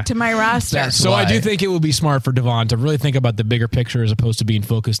him back to my roster. That's So why. I do think it would be smart for Devon to really think about the bigger picture as opposed to being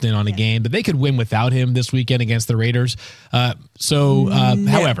focused in on a game. But they could win without him this weekend against the Raiders.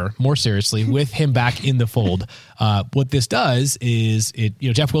 However, more seriously, with him back in the fold, what this does is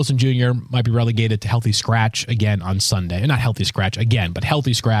Jeff Wilson Jr. might be relegated to healthy scratch again on Sunday. And not healthy scratch again, but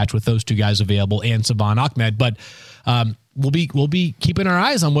healthy scratch with those two guys available and Savon Ahmed. But we'll be keeping our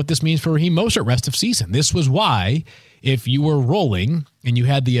eyes on what this means for Raheem Mostert rest of season. This was why, if you were rolling and you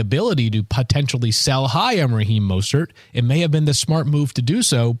had the ability to potentially sell high on Raheem Mostert, it may have been the smart move to do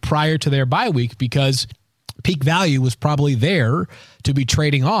so prior to their bye week, because peak value was probably there to be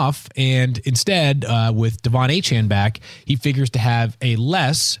trading off. And instead, with Devon Achane back, he figures to have a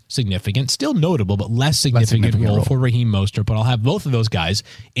less significant, still notable, but less significant role for Raheem Mostert. But I'll have both of those guys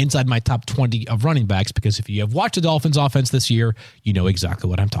inside my top 20 of running backs, because if you have watched the Dolphins offense this year, you know exactly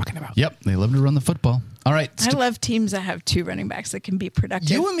what I'm talking about. Yep. They love to run the football. All right. I love teams that have two running backs that can be productive.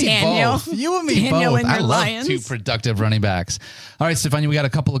 You and me Daniel, both. You and me Daniel both. And I your love Lions. two productive running backs. All right, Stefania, we got a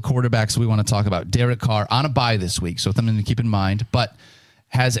couple of quarterbacks we want to talk about. Derek Carr on a bye this week, so something to keep in mind, but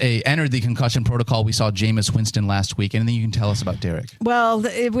has entered the concussion protocol. We saw Jameis Winston last week. Anything you can tell us about Derek? Well,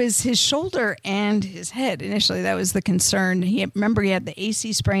 it was his shoulder and his head. Initially, that was the concern. Remember, he had the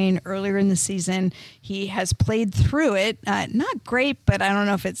AC sprain earlier in the season. He has played through it. Not great, but I don't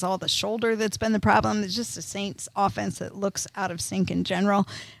know if it's all the shoulder that's been the problem. It's just the Saints offense that looks out of sync in general.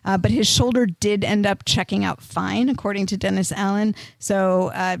 But his shoulder did end up checking out fine, according to Dennis Allen. So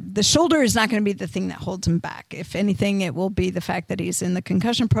the shoulder is not going to be the thing that holds him back. If anything, it will be the fact that he's in the concussion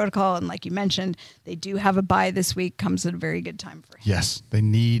protocol. And like you mentioned, they do have a bye this week. Comes at a very good time for him. Yes, they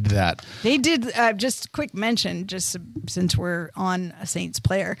need that. They did, just a quick mention, just since we're on a Saints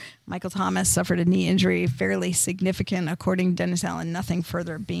player, Michael Thomas suffered a knee injury, fairly significant, according to Dennis Allen, nothing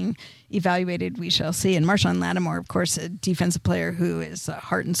further being evaluated. We shall see. And Marshawn Lattimore, of course, a defensive player who is the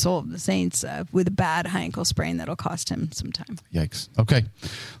heart and soul of the Saints, with a bad high ankle sprain that'll cost him some time. Yikes. Okay,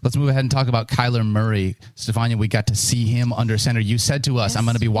 let's move ahead and talk about Kyler Murray. Stefania, we got to see him under center. You said to us, Yes, I'm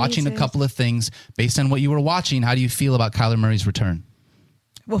going to be watching a couple of things. Based on what you were watching, how do you feel about Kyler Murray's return?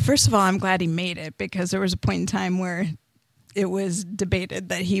 Well, first of all, I'm glad he made it, because there was a point in time where it was debated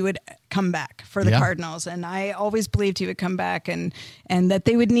that he would come back for the Cardinals. And I always believed he would come back and that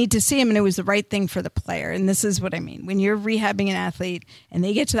they would need to see him. And it was the right thing for the player. And this is what I mean. When you're rehabbing an athlete and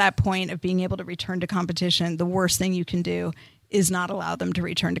they get to that point of being able to return to competition, the worst thing you can do is not allow them to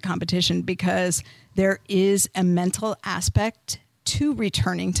return to competition, because there is a mental aspect to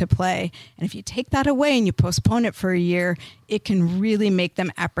returning to play. And if you take that away and you postpone it for a year, it can really make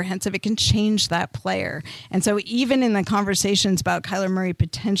them apprehensive. It can change that player. And so even in the conversations about Kyler Murray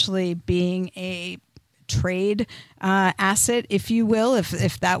potentially being a trade asset, if you will,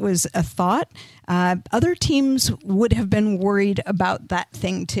 if that was a thought, other teams would have been worried about that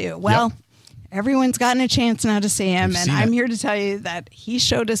thing too. Well, everyone's gotten a chance now to see him, and I'm here to tell you that he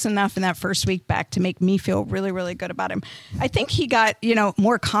showed us enough in that first week back to make me feel really, really good about him. I think he got,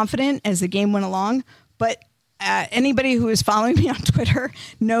 more confident as the game went along, but anybody who is following me on Twitter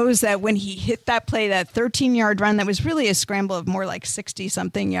knows that when he hit that play, that 13-yard run that was really a scramble of more like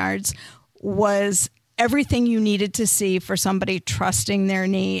 60-something yards, was everything you needed to see for somebody trusting their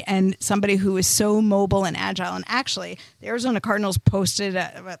knee and somebody who is so mobile and agile. And actually, the Arizona Cardinals posted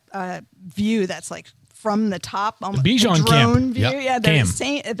a view that's like from the top, almost Bijan drone view. Yep.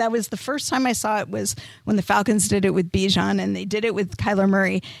 Yeah, that was the first time I saw it, was when the Falcons did it with Bijan, and they did it with Kyler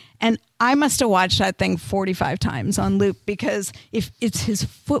Murray. And I must have watched that thing 45 times on loop, because if it's his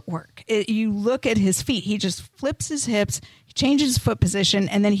footwork, you look at his feet, he just flips his hips, he changes his foot position,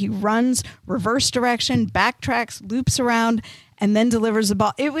 and then he runs reverse direction, backtracks, loops around, and then delivers the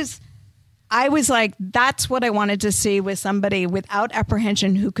ball. I was like, that's what I wanted to see, with somebody without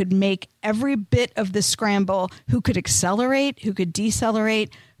apprehension who could make every bit of the scramble, who could accelerate, who could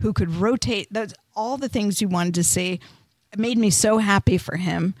decelerate, who could rotate. That's all the things you wanted to see. It made me so happy for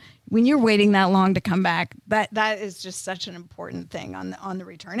him. When you're waiting that long to come back, that is just such an important thing on the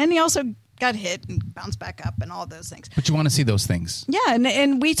return. And he also got hit and bounced back up and all those things. But you want to see those things. Yeah,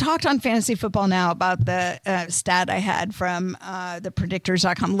 and we talked on Fantasy Football Now about the stat I had from the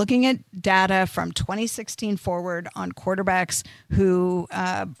predictors.com, looking at data from 2016 forward on quarterbacks who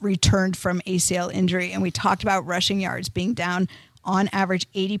returned from ACL injury. And we talked about rushing yards being down on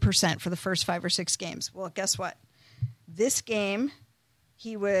average 80% for the first 5 or 6 games. Well, guess what? This game,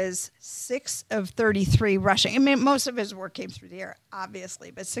 he was 6 of 33 rushing. I mean, most of his work came through the air, obviously,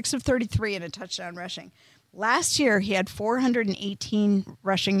 but 6 of 33 in a touchdown rushing. Last year, he had 418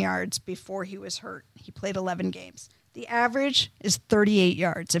 rushing yards before he was hurt. He played 11 games. The average is 38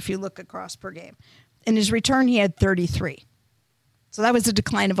 yards if you look across per game. In his return, he had 33. So that was a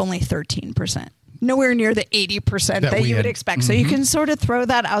decline of only 13%. Nowhere near the 80% that you would expect. So you can sort of throw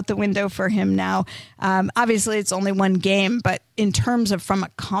that out the window for him now. Obviously, it's only one game, but in terms of from a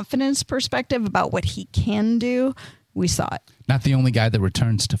confidence perspective about what he can do, we saw it. Not the only guy that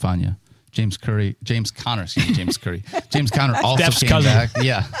returned, Stefania. James Conner also came back.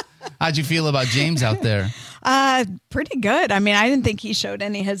 Yeah. How'd you feel about James out there? Pretty good. I mean, I didn't think he showed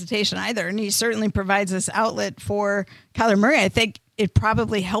any hesitation either. And he certainly provides this outlet for Kyler Murray. I think it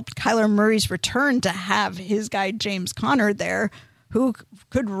probably helped Kyler Murray's return to have his guy, James Conner, there, who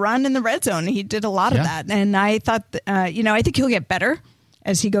could run in the red zone. He did a lot of that. And I thought, I think he'll get better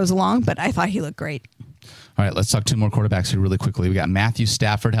as he goes along, but I thought he looked great. All right, let's talk two more quarterbacks here really quickly. We got Matthew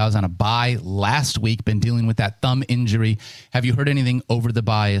Stafford, who was on a bye last week, been dealing with that thumb injury. Have you heard anything over the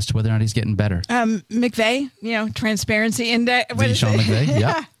bye as to whether or not he's getting better? McVay, transparency index. Sean McVay,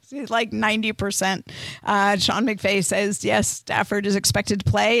 yeah. Like 90%. Sean McVay says, yes, Stafford is expected to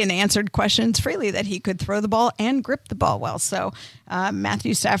play and answered questions freely that he could throw the ball and grip the ball well. So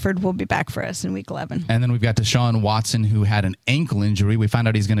Matthew Stafford will be back for us in week 11. And then we've got Deshaun Watson, who had an ankle injury. We found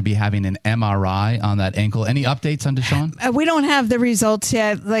out he's going to be having an MRI on that ankle. Any updates on Deshaun? We don't have the results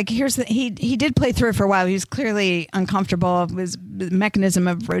yet. Like he did play through it for a while. He was clearly uncomfortable. It was the mechanism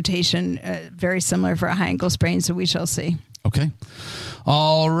of rotation, very similar for a high ankle sprain. So we shall see. Okay.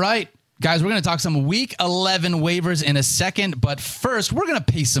 All right, guys, we're going to talk some Week 11 waivers in a second. But first, we're going to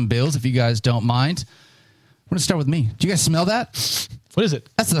pay some bills, if you guys don't mind. We're going to start with me. Do you guys smell that? What is it?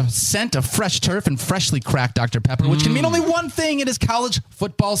 That's the scent of fresh turf and freshly cracked Dr. Pepper, which can mean only one thing. It is college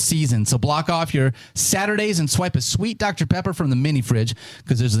football season. So block off your Saturdays and swipe a sweet Dr. Pepper from the mini fridge,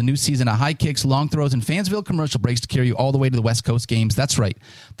 because there's the new season of high kicks, long throws, and Fansville commercial breaks to carry you all the way to the West Coast games. That's right.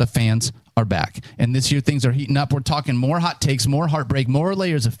 The fans are back. And this year, things are heating up. We're talking more hot takes, more heartbreak, more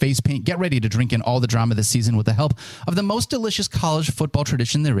layers of face paint. Get ready to drink in all the drama this season with the help of the most delicious college football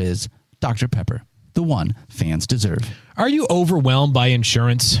tradition there is, Dr. Pepper. The one fans deserve. Are you overwhelmed by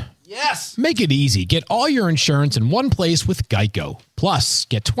insurance? Yes. Make it easy. Get all your insurance in one place with Geico. Plus,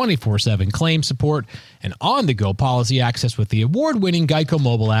 get 24/7 claim support and on-the-go policy access with the award-winning Geico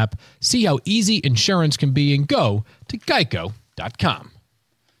mobile app. See how easy insurance can be and go to geico.com.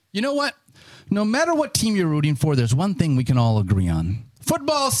 You know what? No matter what team you're rooting for, there's one thing we can all agree on.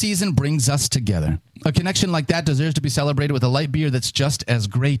 Football season brings us together. A connection like that deserves to be celebrated with a light beer that's just as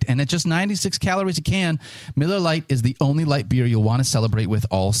great. And at just 96 calories a can, Miller Lite is the only light beer you'll want to celebrate with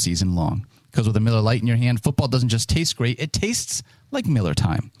all season long. Because with a Miller Lite in your hand, football doesn't just taste great, it tastes like Miller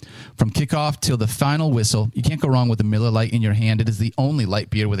time. From kickoff till the final whistle, you can't go wrong with a Miller Lite in your hand. It is the only light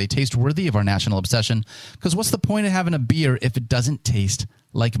beer with a taste worthy of our national obsession. Because what's the point of having a beer if it doesn't taste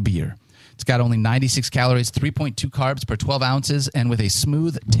like beer? It's got only 96 calories, 3.2 carbs per 12 ounces, and with a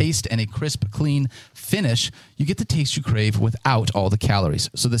smooth taste and a crisp, clean finish, you get the taste you crave without all the calories.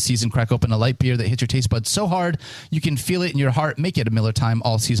 So this season, crack open a light beer that hits your taste buds so hard you can feel it in your heart. Make it a Miller time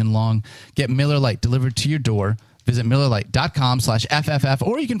all season long. Get Miller Lite delivered to your door. Visit MillerLite.com/FFF,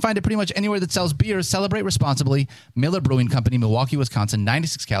 or you can find it pretty much anywhere that sells beer. Celebrate responsibly. Miller Brewing Company, Milwaukee, Wisconsin,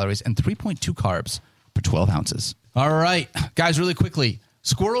 96 calories and 3.2 carbs per 12 ounces. All right, guys, really quickly.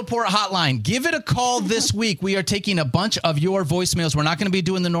 Squirrel Report Hotline. Give it a call this week. We are taking a bunch of your voicemails. We're not going to be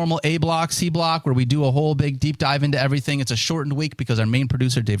doing the normal A block, C block, where we do a whole big deep dive into everything. It's a shortened week because our main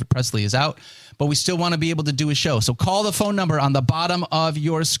producer, David Presley, is out. But we still want to be able to do a show. So call the phone number on the bottom of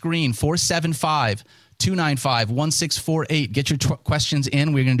your screen, 475-295-1648. Get your questions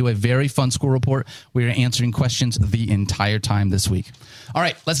in. We're going to do a very fun Squirrel Report. We are answering questions the entire time this week. All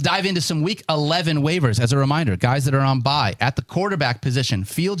right, let's dive into some Week 11 waivers. As a reminder, guys that are on bye at the quarterback position,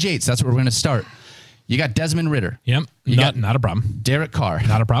 Field Yates, that's where we're going to start. You got Desmond Ritter. Yep, not a problem. Derek Carr.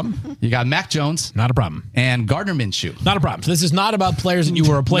 Not a problem. You got Mac Jones. Not a problem. And Gardner Minshew. Not a problem. So this is not about players that you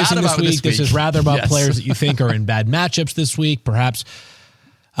were replacing this week. This is rather about players that you think are in bad matchups this week. Perhaps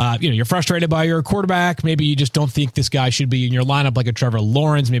you're frustrated by your quarterback. Maybe you just don't think this guy should be in your lineup like a Trevor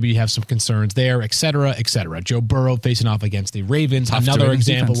Lawrence. Maybe you have some concerns there, et cetera, et cetera. Joe Burrow facing off against the Ravens. Another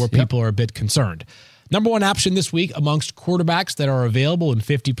example where people are a bit concerned. Number one option this week amongst quarterbacks that are available in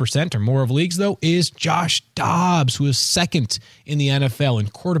 50% or more of leagues, though, is Josh Dobbs, who is second in the NFL in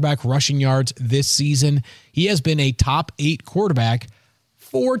quarterback rushing yards this season. He has been a top 8 quarterback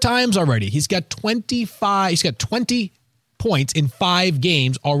 4 times already. He's got 20 points in 5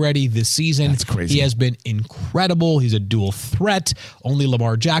 games already this season. That's crazy. He has been incredible. He's a dual threat. Only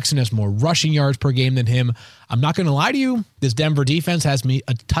Lamar Jackson has more rushing yards per game than him. I'm not going to lie to you. This Denver defense has me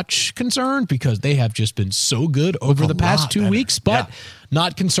a touch concerned because they have just been so good over the past 2 weeks, but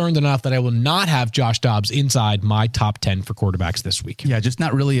not concerned enough that I will not have Josh Dobbs inside my top 10 for quarterbacks this week. Yeah, just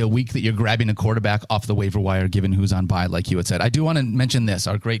not really a week that you're grabbing a quarterback off the waiver wire, given who's on bye, like you had said. I do want to mention this.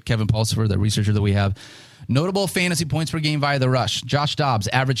 Our great Kevin Pulsifer, the researcher that we have, notable fantasy points per game via the rush. Josh Dobbs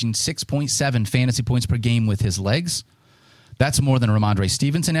averaging 6.7 fantasy points per game with his legs. That's more than Ramondre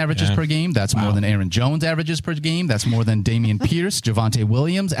Stevenson averages per game. That's more than Aaron Jones averages per game. That's more than Damian Pierce, Javonte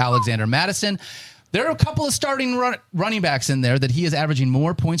Williams, Alexander Madison. There are a couple of starting running backs in there that he is averaging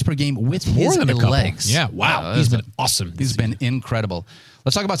more points per game with his legs. Yeah, wow. He's been awesome. He's been incredible.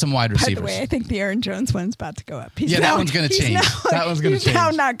 Let's talk about some wide receivers. By the way, I think the Aaron Jones one's about to go up. That one's going to change. That one's going to change. He's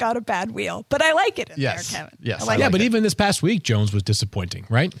now not got a bad wheel, but I like it in there, Kevin. Yes. But even this past week, Jones was disappointing,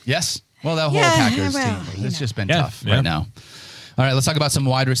 right? Yes. Well, that whole Packers team. It's just been tough right now. All right, let's talk about some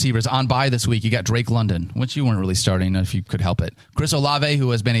wide receivers. On bye this week, you got Drake London, which you weren't really starting if you could help it. Chris Olave, who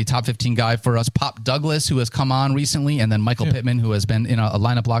has been a top 15 guy for us. Pop Douglas, who has come on recently. And then Michael Pittman, who has been in a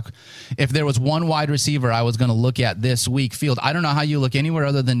lineup block. If there was one wide receiver I was going to look at this week, Field, I don't know how you look anywhere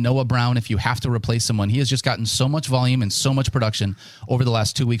other than Noah Brown if you have to replace someone. He has just gotten so much volume and so much production over the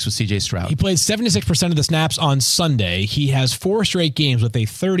last 2 weeks with C.J. Stroud. He played 76% of the snaps on Sunday. He has 4 straight games with a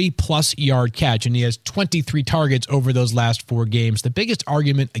 30-plus yard catch, and he has 23 targets over those last 4 games. The biggest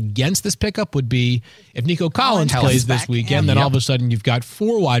argument against this pickup would be if Nico Collins plays this weekend, then all of a sudden you've got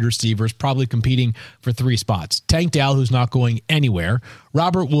 4 wide receivers probably competing for 3 spots. Tank Dell, who's not going anywhere,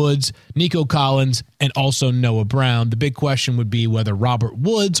 Robert Woods, Nico Collins, and also Noah Brown. The big question would be whether Robert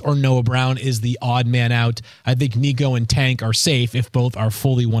Woods or Noah Brown is the odd man out. I think Nico and Tank are safe if both are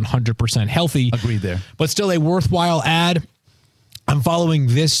fully 100% healthy. Agreed there. But still a worthwhile add. I'm following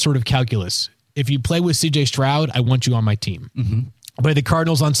this sort of calculus. If you play with CJ Stroud, I want you on my team. Mm-hmm. Play the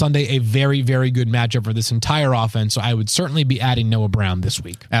Cardinals on Sunday, a very, very good matchup for this entire offense, so I would certainly be adding Noah Brown this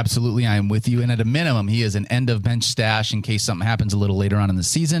week. Absolutely, I am with you, and at a minimum, he is an end-of-bench stash in case something happens a little later on in the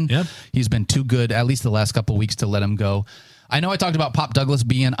season. Yep. He's been too good, at least the last couple of weeks, to let him go. I know I talked about Pop Douglas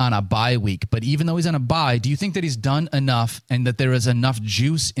being on a bye week, but even though he's on a bye, do you think that he's done enough and that there is enough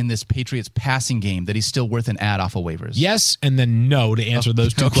juice in this Patriots passing game that he's still worth an add off of waivers? Yes, and then no to answer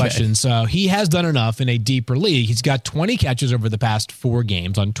those 2 questions. He has done enough in a deeper league. He's got 20 catches over the past 4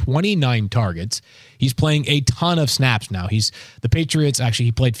 games on 29 targets. He's playing a ton of snaps now. The Patriots, actually,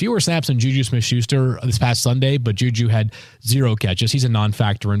 he played fewer snaps than Juju Smith-Schuster this past Sunday, but Juju had 0 catches. He's a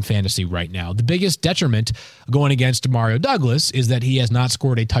non-factor in fantasy right now. The biggest detriment going against Mario Douglas is that he has not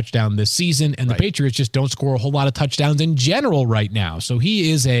scored a touchdown this season, and the Patriots just don't score a whole lot of touchdowns in general right now. So he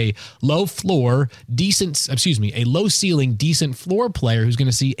is a low ceiling, decent floor player who's going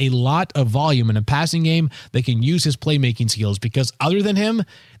to see a lot of volume in a passing game that can use his playmaking skills because other than him,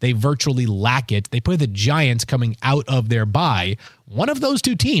 they virtually lack it. They play the Giants coming out of their bye. One of those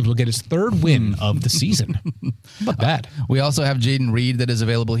 2 teams will get his 3rd win of the season. How about that? We also have Jaden Reed that is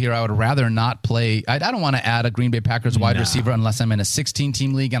available here. I would rather not play. I don't want to add a Green Bay Packers wide receiver unless I'm in a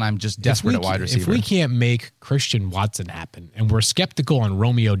 16-team league and I'm just desperate at wide receiver. If we can't make Christian Watson happen and we're skeptical on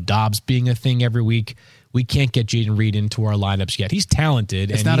Romeo Doubs being a thing every week, we can't get Jaden Reed into our lineups yet. He's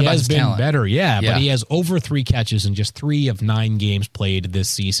talented, and he has been better. Yeah, but he has over 3 catches in just 3 of 9 games played this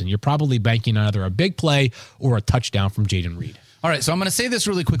season. You're probably banking on either a big play or a touchdown from Jaden Reed. All right, so I'm going to say this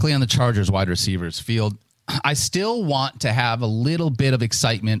really quickly on the Chargers wide receivers field. I still want to have a little bit of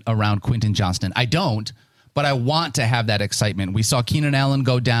excitement around Quentin Johnston. I don't, but I want to have that excitement. We saw Keenan Allen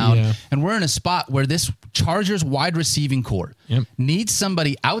go down, and we're in a spot where this Chargers wide receiving core needs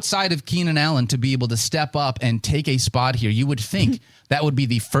somebody outside of Keenan Allen to be able to step up and take a spot here. You would think that would be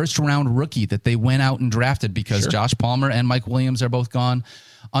the first-round rookie that they went out and drafted because Josh Palmer and Mike Williams are both gone,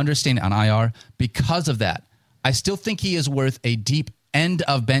 understanding on IR. Because of that, I still think he is worth a deep end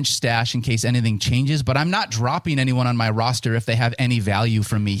of bench stash in case anything changes, but I'm not dropping anyone on my roster if they have any value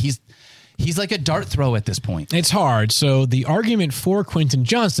from me. He's like a dart throw at this point. It's hard. So the argument for Quentin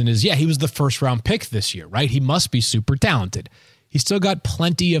Johnston is, he was the 1st-round pick this year, right? He must be super talented. He's still got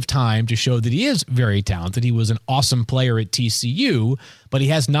plenty of time to show that he is very talented. He was an awesome player at TCU, but he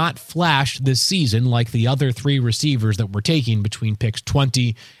has not flashed this season like the other 3 receivers that were taken between picks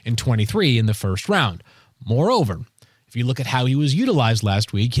 20 and 23 in the 1st round. Moreover, if you look at how he was utilized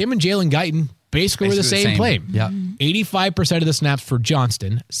last week, him and Jalen Guyton basically were the same play. Yeah. 85% of the snaps for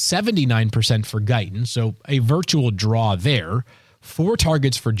Johnston, 79% for Guyton, so a virtual draw there. 4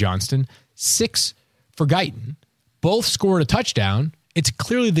 targets for Johnston, 6 for Guyton. Both scored a touchdown. It's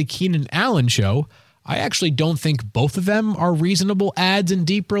clearly the Keenan Allen show. I actually don't think both of them are reasonable adds in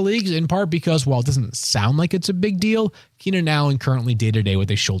deeper leagues, in part because while it doesn't sound like it's a big deal, Keenan Allen currently day-to-day with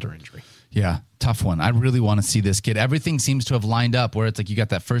a shoulder injury. Yeah, tough one. I really want to see this kid. Everything seems to have lined up where it's like you got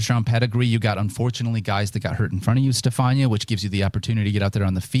that first-round pedigree. You got, unfortunately, guys that got hurt in front of you, Stefania, which gives you the opportunity to get out there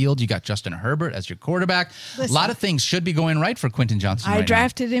on the field. You got Justin Herbert as your quarterback. Listen, a lot of things should be going right for Quentin Johnson I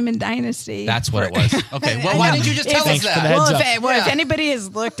drafted him in Dynasty. That's what it was. Okay, well, why didn't you just tell us that? Well, if anybody has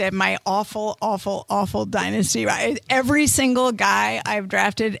looked at my awful, awful, awful Dynasty, every single guy I've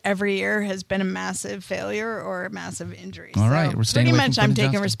drafted every year has been a massive failure or a massive injury. All right, we're staying away from Quentin I'm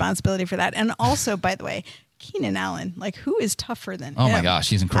taking Johnson. Responsibility for that. And also, by the way, Keenan Allen, like, who is tougher than him? Oh my gosh,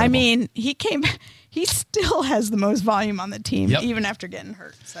 he's incredible. I mean, he still has the most volume on the team, even after getting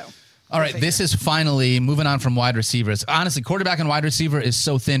hurt. So, all right, this is finally moving on from wide receivers. Honestly, quarterback and wide receiver is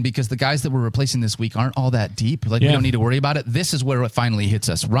so thin because the guys that we're replacing this week aren't all that deep. Like, we don't need to worry about it. This is where it finally hits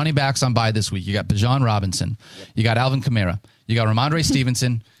us. Running backs on bye this week. You got Bijan Robinson. You got Alvin Kamara. You got Ramondre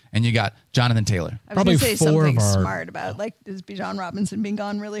Stevenson. And you got Jonathan Taylor. I was probably say something smart about, like, does Bijan Robinson being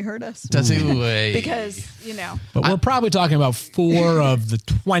gone really hurt us? Does he? Because, But we're probably talking about 4 of the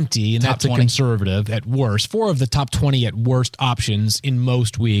 20, and that's 20. A conservative at worst. 4 of the top 20 at worst options in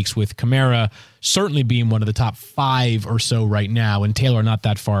most weeks, with Kamara certainly being one of the top 5 or so right now, and Taylor not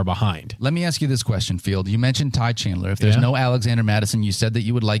that far behind. Let me ask you this question, Field. You mentioned Ty Chandler. If there's no Alexander Madison, you said that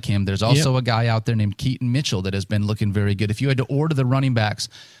you would like him. There's also a guy out there named Keaton Mitchell that has been looking very good. If you had to order the running backs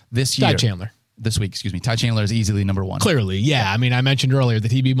this year. Ty Chandler. This week, Ty Chandler is easily number 1. Clearly, yeah. I mean, I mentioned earlier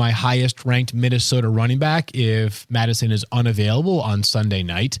that he'd be my highest ranked Minnesota running back if Madison is unavailable on Sunday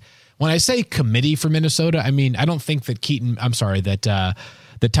night. When I say committee for Minnesota, I mean, I don't think that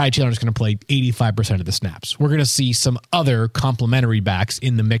that Ty Chandler is going to play 85% of the snaps. We're going to see some other complementary backs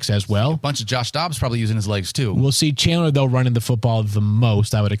in the mix as well. A bunch of Josh Dobbs probably using his legs too. We'll see Chandler, though, running the football the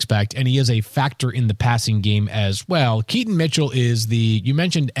most, I would expect, and he is a factor in the passing game as well. Keaton Mitchell is you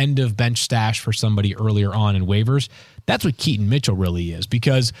mentioned end of bench stash for somebody earlier on in waivers. That's what Keaton Mitchell really is,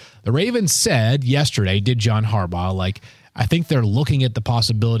 because the Ravens said yesterday, did John Harbaugh, I think they're looking at the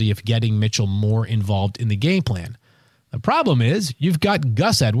possibility of getting Mitchell more involved in the game plan. The problem is you've got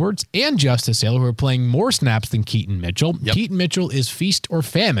Gus Edwards and Justice Hill who are playing more snaps than Keaton Mitchell. Yep. Keaton Mitchell is feast or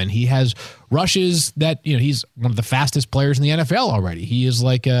famine. He has rushes that, he's one of the fastest players in the NFL already. He is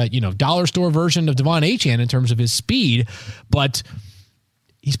like a, dollar store version of Devon Achane in terms of his speed, but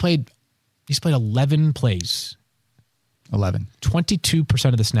he's played 11 plays. 22%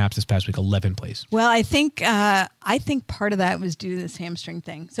 of the snaps this past week, 11 plays. Well, I think part of that was due to this hamstring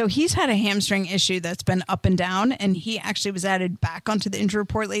thing. So he's had a hamstring issue that's been up and down, and he actually was added back onto the injury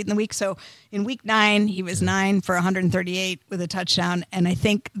report late in the week. So in week 9, he was 9 for 138 with a touchdown, and I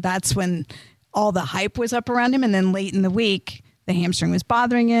think that's when all the hype was up around him. And then late in the week, the hamstring was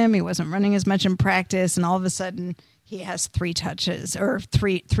bothering him. He wasn't running as much in practice, and all of a sudden he has 3 touches or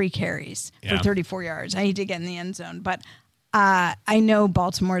three carries for 34 yards. He did get in the end zone, but I know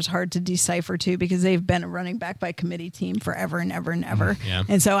Baltimore is hard to decipher too, because they've been a running back by committee team forever and ever and ever. Yeah.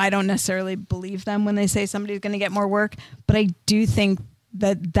 And so I don't necessarily believe them when they say somebody's going to get more work, but I do think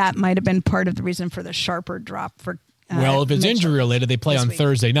that might have been part of the reason for the sharper drop for well, if it's injury related, they play on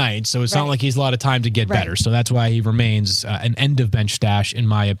Thursday night, so it's not like he's a lot of time to get better. So that's why he remains an end of bench stash, in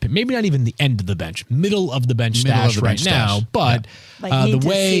my opinion. Maybe not even the end of the bench, middle of the bench stash right now. But the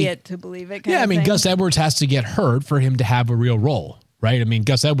way see it to believe it. I mean, Gus Edwards has to get hurt for him to have a real role, right? I mean,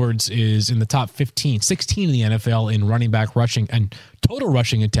 Gus Edwards is in the top 16 in the NFL in running back rushing and total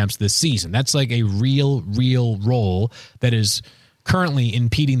rushing attempts this season. That's like a real role that is currently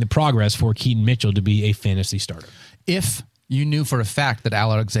impeding the progress for Keaton Mitchell to be a fantasy starter. If you knew for a fact that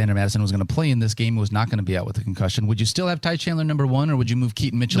Alexander Madison was going to play in this game, was not going to be out with a concussion, would you still have Ty Chandler number 1, or would you move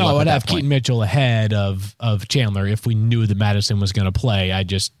Keaton Mitchell up? No, I'd have Keaton Mitchell ahead of Chandler if we knew that Madison was going to play. I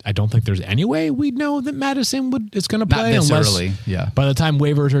don't think there's any way we'd know that Madison is going to play. Not this early, yeah. By the time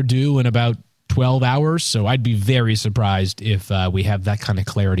waivers are due in about 12 hours, so I'd be very surprised if we have that kind of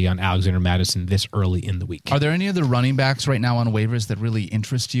clarity on Alexander Madison this early in the week. Are there any other running backs right now on waivers that really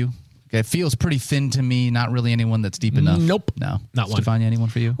interest you? It feels pretty thin to me. Not really anyone that's deep enough. Nope. No. Not one. Stefania, anyone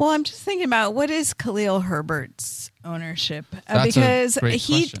for you? Well, I'm just thinking about what is Khalil Herbert's ownership? That's because a great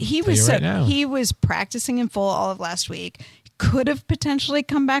question. he was practicing in full all of last week. Could have potentially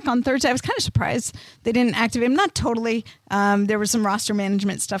come back on Thursday. I was kind of surprised they didn't activate him. Not totally. There was some roster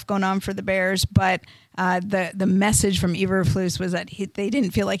management stuff going on for the Bears, but the message from Eberflus was that they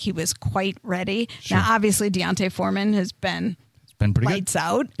didn't feel like he was quite ready. Sure. Now, obviously, Deontay Foreman has been been pretty lights good.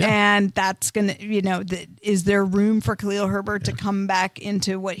 out. Yeah. And that's going to, is there room for Khalil Herbert to come back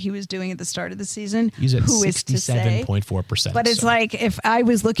into what he was doing at the start of the season? He's at Who is to say? 67.4%. But it's like if I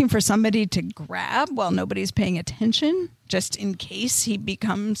was looking for somebody to grab while nobody's paying attention, just in case he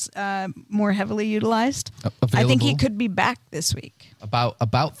becomes more heavily utilized, I think he could be back this week. About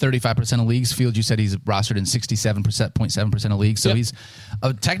 35% of leagues. Field, you said he's rostered in 67.7% of leagues. So he's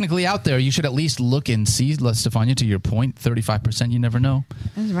technically out there. You should at least look and see. Stefania, to your point, 35%. You never know.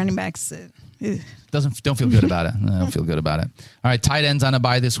 As running backs. Don't feel good about it. I don't feel good about it. All right, tight ends on a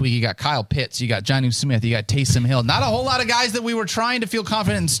bye this week. You got Kyle Pitts, you got Jonnu Smith, you got Taysom Hill. Not a whole lot of guys that we were trying to feel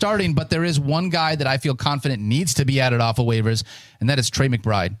confident in starting, but there is one guy that I feel confident needs to be added off of waivers, and that is Trey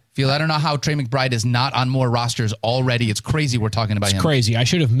McBride. I don't know how Trey McBride is not on more rosters already. It's crazy we're talking about him. It's crazy. I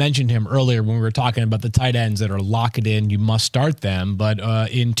should have mentioned him earlier when we were talking about the tight ends that are lock it in. You must start them. But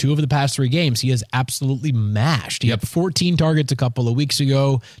in 2 of the past 3 games, he has absolutely mashed. He had 14 targets a couple of weeks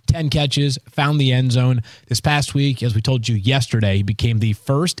ago, 10 catches, found the end zone. This past week, as we told you yesterday, he became the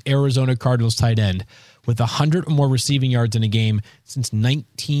first Arizona Cardinals tight end with 100 or more receiving yards in a game since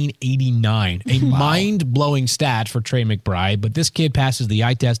 1989. A mind-blowing stat for Trey McBride, but this kid passes the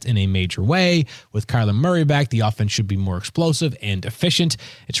eye test in a major way. With Kyler Murray back, the offense should be more explosive and efficient.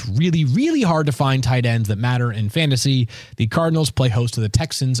 It's really, really hard to find tight ends that matter in fantasy. The Cardinals play host to the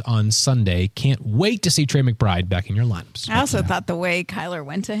Texans on Sunday. Can't wait to see Trey McBride back in your lineups. I also thought the way Kyler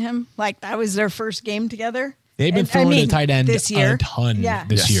went to him, like that was their first game together. They've been throwing the tight end this year. a ton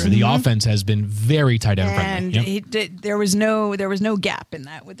this year. The offense has been very tight end friendly. And there was no gap in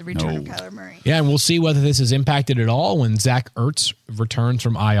that with the return of Kyler Murray. Yeah, and we'll see whether this is impacted at all when Zach Ertz returns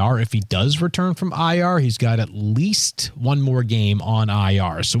from IR. If he does return from IR, he's got at least one more game on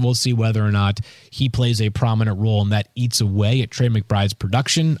IR. So we'll see whether or not he plays a prominent role, and that eats away at Trey McBride's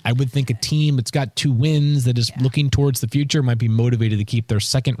production. I would think a team that's got 2 wins that is looking towards the future might be motivated to keep their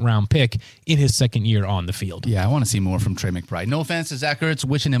second-round pick in his second year on the field. Yeah, I want to see more from Trey McBride. No offense to Zach Ertz,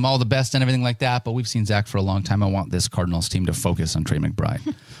 wishing him all the best and everything like that, but we've seen Zach for a long time. I want this Cardinals team to focus on Trey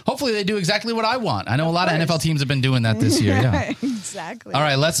McBride. Hopefully they do exactly what I want. I know a lot of NFL teams have been doing that this year. Yeah, exactly. All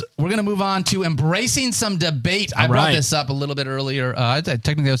right, we're going to move on to embracing some debate. I brought this up a little bit earlier.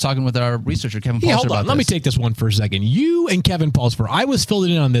 Technically, I was talking with our researcher, Kevin Paulser, hold on. Let me take this one for a second. You and Kevin Paulser, I was filled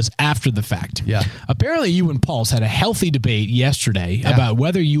in on this after the fact. Yeah. Apparently, you and Pauls had a healthy debate yesterday about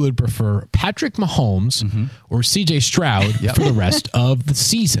whether you would prefer Patrick Mahomes or C.J. Stroud for the rest of the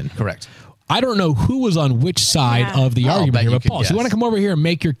season. Correct. I don't know who was on which side of the argument here, but Paul, so you want to come over here and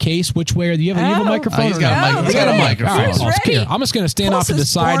make your case which way? Do you have a microphone? He's got a microphone. All right, Paul, here. I'm just going to stand off to the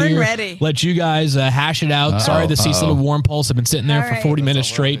side here, let you guys hash it out. Sorry, the seat's a little warm. Pulse have been sitting there for 40 minutes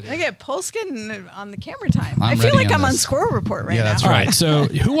straight. I get Pulse getting on the camera time. I feel like I'm on Squirrel Report right now. That's right. All right, so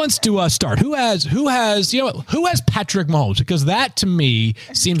who wants to start? Who has Patrick Mahomes? Because that to me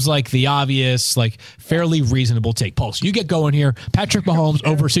seems like the obvious, like fairly reasonable take. Pulse, you get going here. Patrick Mahomes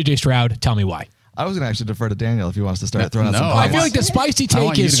over CJ Stroud. Tell me why. I was going to actually defer to Daniel if he wants to start throwing out some I feel like the spicy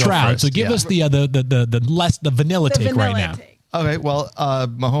take is Stroud, so give us the vanilla take right now. Okay, well,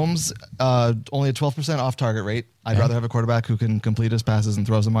 Mahomes only a 12% off target rate. I'd rather have a quarterback who can complete his passes and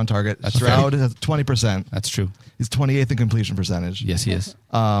throws them on target. Stroud has 20%. That's true. He's 28th in completion percentage. Yes, he is.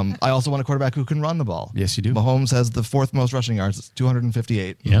 I also want a quarterback who can run the ball. Yes, you do. Mahomes has the 4th most rushing yards. It's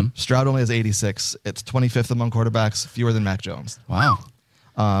 258. Yep. Stroud only has 86. It's 25th among quarterbacks, fewer than Mac Jones. Wow.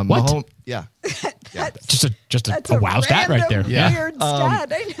 What? Mahomes, Just a wow stat right there. Weird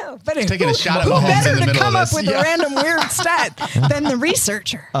stat, I know. But taking a shot at who Mahomes better in the to middle come of up this? with a random weird stat than the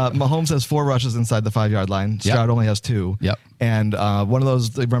researcher? Mahomes has 4 rushes inside the 5-yard line. Stroud only has 2. Yep. And one of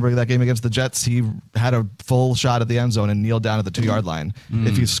those, remember that game against the Jets? He had a full shot at the end zone and kneeled down at the 2-yard line.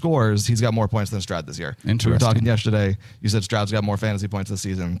 If he scores, he's got more points than Stroud this year. Interesting. We were talking yesterday. You said Stroud's got more fantasy points this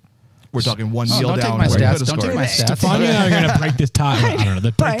season. We're talking one kneel don't down. Take my stats. Don't take my stats. Stefania and I are going to break this tie. I don't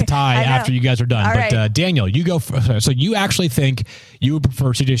know. Break the tie after you guys are done. All but right. Daniel, you go. So you actually think you would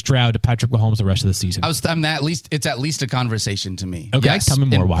prefer CJ Stroud to Patrick Mahomes the rest of the season? It's at least a conversation to me. Okay, yes. tell me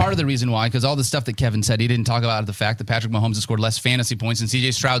more. And why? Part of the reason why, because all the stuff that Kevin said, he didn't talk about the fact that Patrick Mahomes has scored less fantasy points than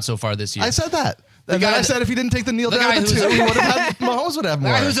CJ Stroud so far this year. I said that. I said if he didn't take the kneel down at the 2, he would have had, Mahomes would have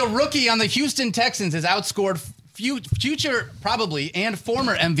more. The guy who's a rookie on the Houston Texans has outscored future probably and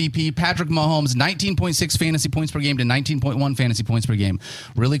former MVP Patrick Mahomes 19.6 fantasy points per game to 19.1 fantasy points per game.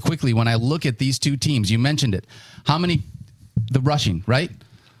 Really quickly, when I look at these two teams, you mentioned it. How many? The rushing, right?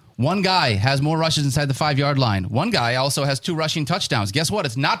 One guy has more rushes inside the 5-yard line. One guy also has 2 rushing touchdowns. Guess what?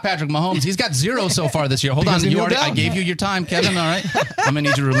 It's not Patrick Mahomes. He's got 0 so far this year. Hold on. I gave you your time, Kevin. All right. I'm going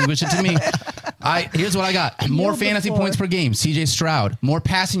to need you to relinquish it to me. Here's what I got. More fantasy points per game, CJ Stroud. More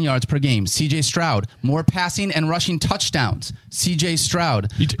passing yards per game, CJ Stroud. More passing and rushing touchdowns, CJ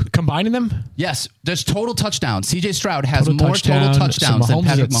Stroud. Combining them? Yes, there's total touchdowns. CJ Stroud has Total more total touchdowns so than Mahomes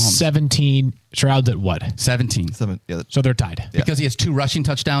Patrick is at Mahomes. 17. Stroud's at what? 17. So they're tied. Yeah. Because he has 2 rushing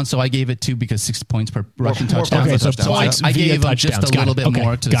touchdowns, so I gave it 2 because 6 points per rushing more touchdown. points Okay, per so touchdown. points I via gave him touchdowns. just a little bit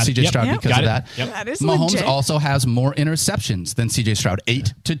more to Got it. CJ Stroud Yep. because Got of it. that. Yep. That is Mahomes legit. also has more interceptions than CJ Stroud,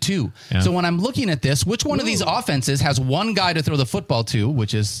 8-2. Yeah. So when I'm looking at this, which one of these offenses has one guy to throw the football to,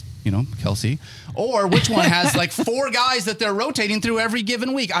 which is, Kelsey, or which one has like 4 guys that they're rotating through every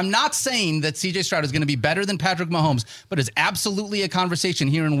given week? I'm not saying that CJ Stroud is going to be better than Patrick Mahomes, but it's absolutely a conversation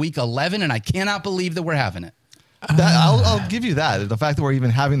here in week 11, and I cannot believe that we're having it. I'll give you that. The fact that we're even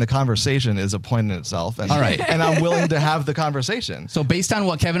having the conversation is a point in itself. And, All right. And I'm willing to have the conversation. So based on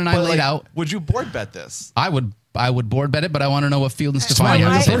what Kevin and I laid out, would you board bet this? I would board bet it, but I want to know what Field and Smart, Stefani you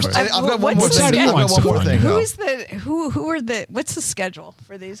have have to the say first. first. I've got one What's more the thing. schedule? I've got one more What's the thing. Who though. is the who are the what's the schedule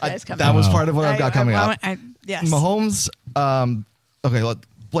for these guys coming? That was part of what I've got coming up. Yes. Mahomes.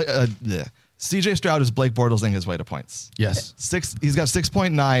 CJ Stroud is Blake Bortlesing his way to points. Yes. He's got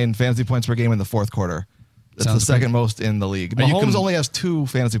 6.9 fantasy points per game in the fourth quarter. That's Sounds the second great. most in the league. You Mahomes can- only has 2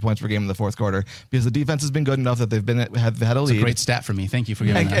 fantasy points per game in the fourth quarter because the defense has been good enough that they've had a It's a lead. great stat for me. Thank you for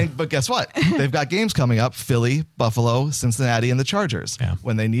giving that. But guess what? They've got games coming up: Philly, Buffalo, Cincinnati, and the Chargers. Yeah.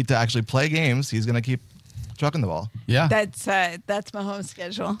 When they need to actually play games, he's going to keep trucking the ball. Yeah. That's Mahomes'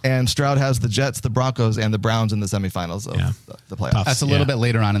 schedule. And Stroud has the Jets, the Broncos, and the Browns in the semifinals of the playoffs. Tough. That's a little Yeah. bit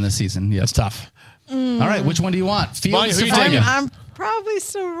later on in the season. Yes. That's tough. All right. Which one do you want? Field Bonnie, who you Stefani? taking? I'm probably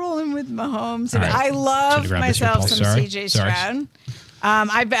still rolling with Mahomes. All right. I Should love have grabbed this here, myself Paul. some Sorry. CJ Sorry. Stroud.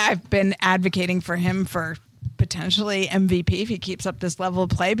 I've been advocating for him for potentially MVP if he keeps up this level of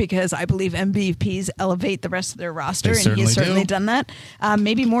play because I believe MVPs elevate the rest of their roster, They and he has certainly certainly do. done that.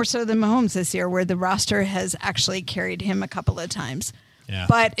 Maybe more so than Mahomes this year, where the roster has actually carried him a couple of times. Yeah.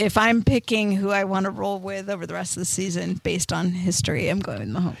 But if I'm picking who I want to roll with over the rest of the season based on history, I'm going with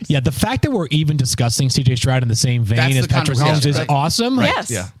Mahomes. Yeah, the fact that we're even discussing CJ Stroud in the same vein That's as the Patrick conversation, Mahomes is right? awesome. Right. Yes.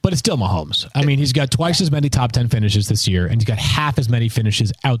 Yeah. But it's still Mahomes. I mean, he's got twice as many top 10 finishes this year, and he's got half as many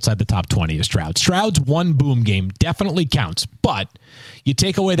finishes outside the top 20 as Stroud. Stroud's one boom game definitely counts, but you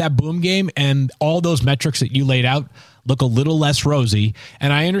take away that boom game, and all those metrics that you laid out look a little less rosy.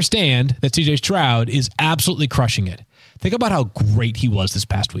 And I understand that CJ Stroud is absolutely crushing it. Think about how great he was this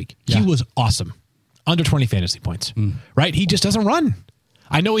past week. Yeah. He was awesome. Under 20 fantasy points, right? He just doesn't run.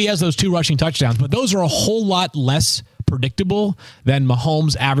 I know he has those 2 rushing touchdowns, but those are a whole lot less predictable than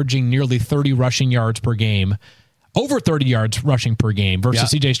Mahomes averaging nearly 30 rushing yards per game, over 30 yards rushing per game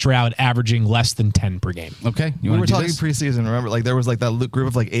versus Yeah. CJ Stroud averaging less than 10 per game. Okay. You We want were to do talking this? preseason. Remember, there was that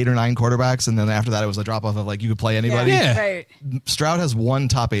group of 8 or 9 quarterbacks, and then after that, it was a drop off of you could play anybody. Yeah. Right. Stroud has 1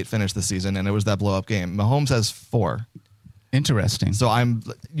 top 8 finish this season, and it was that blow up game. Mahomes has 4. Interesting. So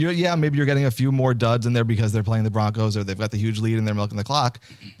maybe you're getting a few more duds in there because they're playing the Broncos or they've got the huge lead and they're milking the clock.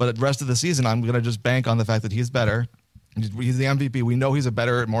 But the rest of the season, I'm going to just bank on the fact that he's better. He's the MVP. We know he's a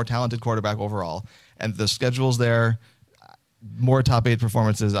better, more talented quarterback overall, and the schedule's there. More top 8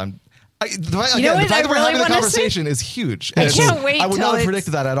 performances. The fact what that we're I having really a wanna conversation is huge. I And can't wait I would till not have it's-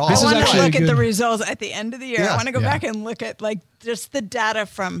 predicted that at all. This I is want to actually look at the good. results at the end of the year. Yeah. I want to go Yeah. back and look at just the data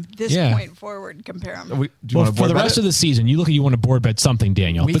from this Yeah. point forward, compare them. Do you Well, want to for the board rest bet of the season, you want to board bet something,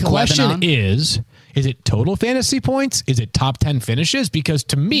 Daniel. Week The 11 question on? is it total fantasy points? Is it top 10 finishes? Because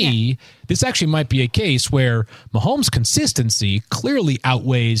to me, this actually might be a case where Mahomes' consistency clearly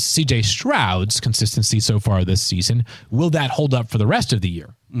outweighs CJ Stroud's consistency so far this season. Will that hold up for the rest of the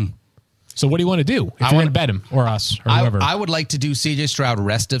year? So what do you want to do if you're going to bet him or us or whoever? I would like to do CJ Stroud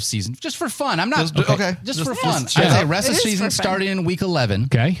rest of season just for fun. I'm not Just for for fun. just I check. say rest It of is season for fun. starting in week 11.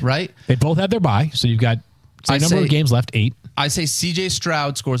 Okay. Right. They both had their bye, so you've got I same number say- of games left, 8. I say CJ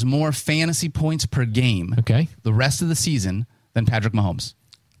Stroud scores more fantasy points per game. Okay. The rest of the season than Patrick Mahomes.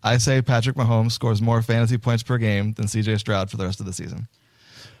 I say Patrick Mahomes scores more fantasy points per game than CJ Stroud for the rest of the season.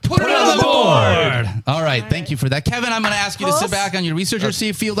 Put it on the board. All right. Thank you for that. Kevin, I'm going to ask you to sit back on your research or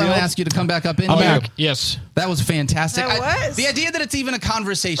see Field. I'm going to ask you to come back up in I'm here. back. Yes. That was fantastic. That was. The idea that it's even a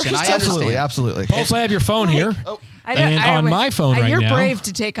conversation, I Absolutely, understand. absolutely. Also, I have your phone here. And on my phone right you're now- brave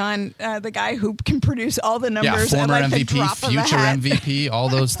to take on the guy who can produce all the Yeah, numbers former and the MVP, drop of a future hat. MVP, all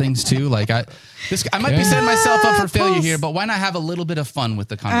those things too. I might be setting myself up for failure here, but why not have a little bit of fun with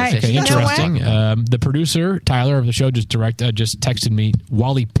the right. conversation? You know what? Interesting. The producer, Tyler, of the show just texted me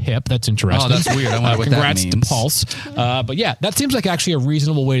Wally Pip. That's interesting. Oh, that's weird. I wonder what that congrats means. to Pulse. But yeah, that seems like actually a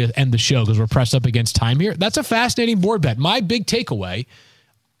reasonable way to end the show because we're pressed up against time here. That's a fascinating board bet. My big takeaway,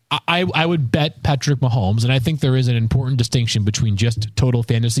 I would bet Patrick Mahomes, and I think there is an important distinction between just total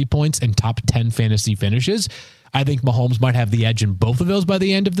fantasy points and top 10 fantasy finishes. I think Mahomes might have the edge in both of those by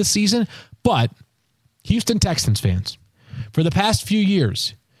the end of the season, but Houston Texans fans, For the past few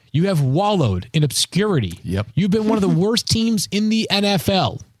years, you have wallowed in obscurity. Yep. You've been one of the worst teams in the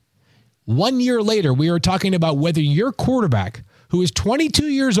NFL. 1 year later, we are talking about whether your quarterback, who is 22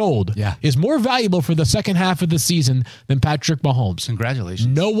 years old, is more valuable for the second half of the season than Patrick Mahomes. Congratulations.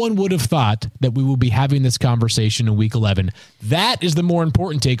 No one would have thought that we would be having this conversation in Week 11. That is the more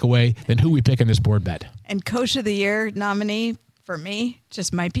important takeaway than who we pick in this board bet. And Coach of the Year nominee for me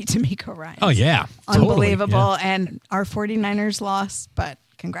just might be D'Amico Ryan. Oh, yeah. Unbelievable. Totally, yeah. And our 49ers lost, but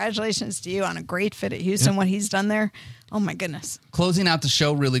congratulations to you on a great fit at Houston, what he's done there. Oh my goodness. Closing out the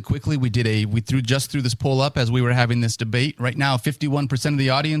show really quickly, we threw this poll up as we were having this debate. Right now, 51% of the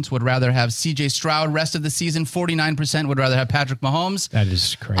audience would rather have CJ Stroud rest of the season. 49% would rather have Patrick Mahomes. That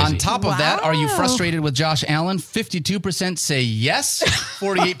is crazy. On top of that, are you frustrated with Josh Allen? 52% say yes.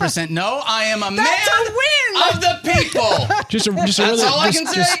 48% no. I am a man of the people. That's all I can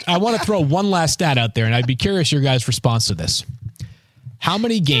say. I want to throw one last stat out there, and I'd be curious your guys' response to this. How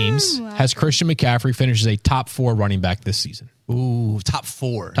many games has Christian McCaffrey finished as a top 4 running back this season? Ooh, top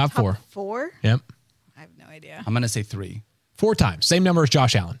 4. Top 4. 4? Yep. I have no idea. I'm going to say 3. 4 times. Same number as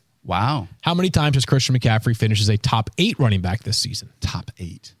Josh Allen. Wow. How many times has Christian McCaffrey finished as a top 8 running back this season? Top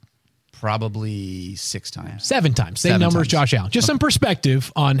 8. Probably 6 times. 7 times. Same number as Josh Allen. Just some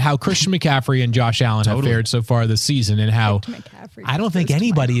perspective on how Christian McCaffrey and Josh Allen have fared so far this season and how I don't think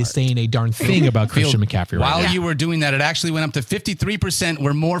anybody is saying a darn thing about Christian McCaffrey right While now. you were doing that, it actually went up to 53%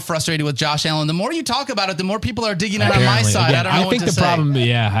 were more frustrated with Josh Allen. The more you talk about it, the more people are digging out on my side. Again, I don't know think what to the problem,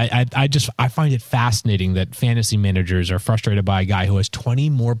 I find it fascinating that fantasy managers are frustrated by a guy who has 20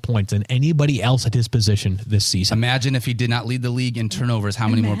 more points than anybody else at his position this season. Imagine if he did not lead the league in turnovers, how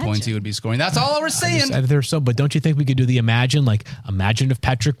many more points he would be scoring. That's all we're saying. But don't you think we could do the imagine? Like, imagine if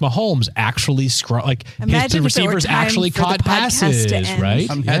Patrick Mahomes actually his receivers actually caught passes, right?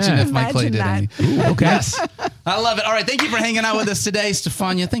 Imagine if Mike Clay did any. Okay. Yes. I love it. All right. Thank you for hanging out with us today.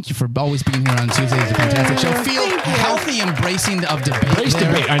 Stefania, thank you for always being here on Tuesdays. It's a fantastic show. Feel healthy embracing of debate. Embrace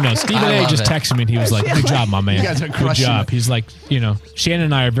debate. I know. Stephen A. just texted me and he was like, good job, my man. You guys are crushing Good job. it. He's like, Shannon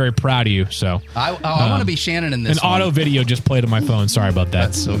and I are very proud of you. So I want to be Shannon in this An auto video just played on my phone. Sorry about that.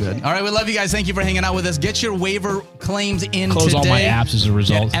 That's so good. All right. We love you guys. Thank you for hanging out with us. Get your waiver claims in Close today. all my apps as a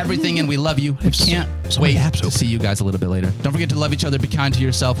result. Get everything in. We love you. We can't wait to see you guys a little bit later. Don't forget to love each other. Be kind to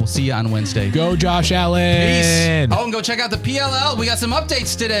yourself. We'll see you on Wednesday. Go Josh Allen. Peace. Oh, and go check out the PLL. We got some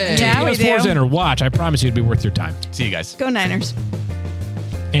updates today. Yeah, we do. Forza or watch. I promise you it'd be worth your time. See you guys. Go Niners.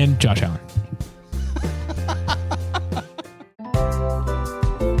 And Josh Allen.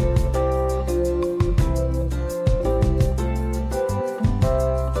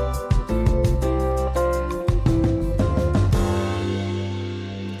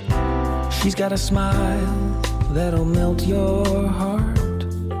 She's got a smile that'll melt your heart.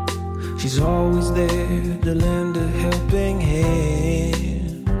 She's always there to lend a helping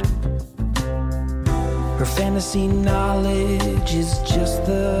hand. Her fantasy knowledge is just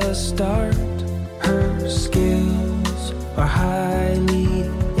the start. Her skills are highly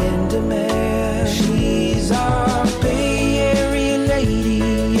in demand. She's our Bay Area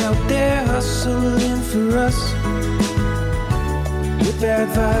lady out there hustling for us. With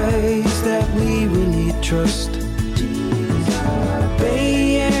advice that we really trust. She's our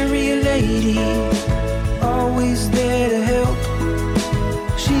Bay Area lady, always there to help.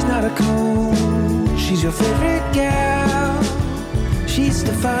 She's not a clone, she's your favorite gal. She's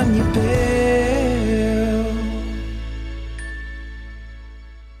Stefania Bell.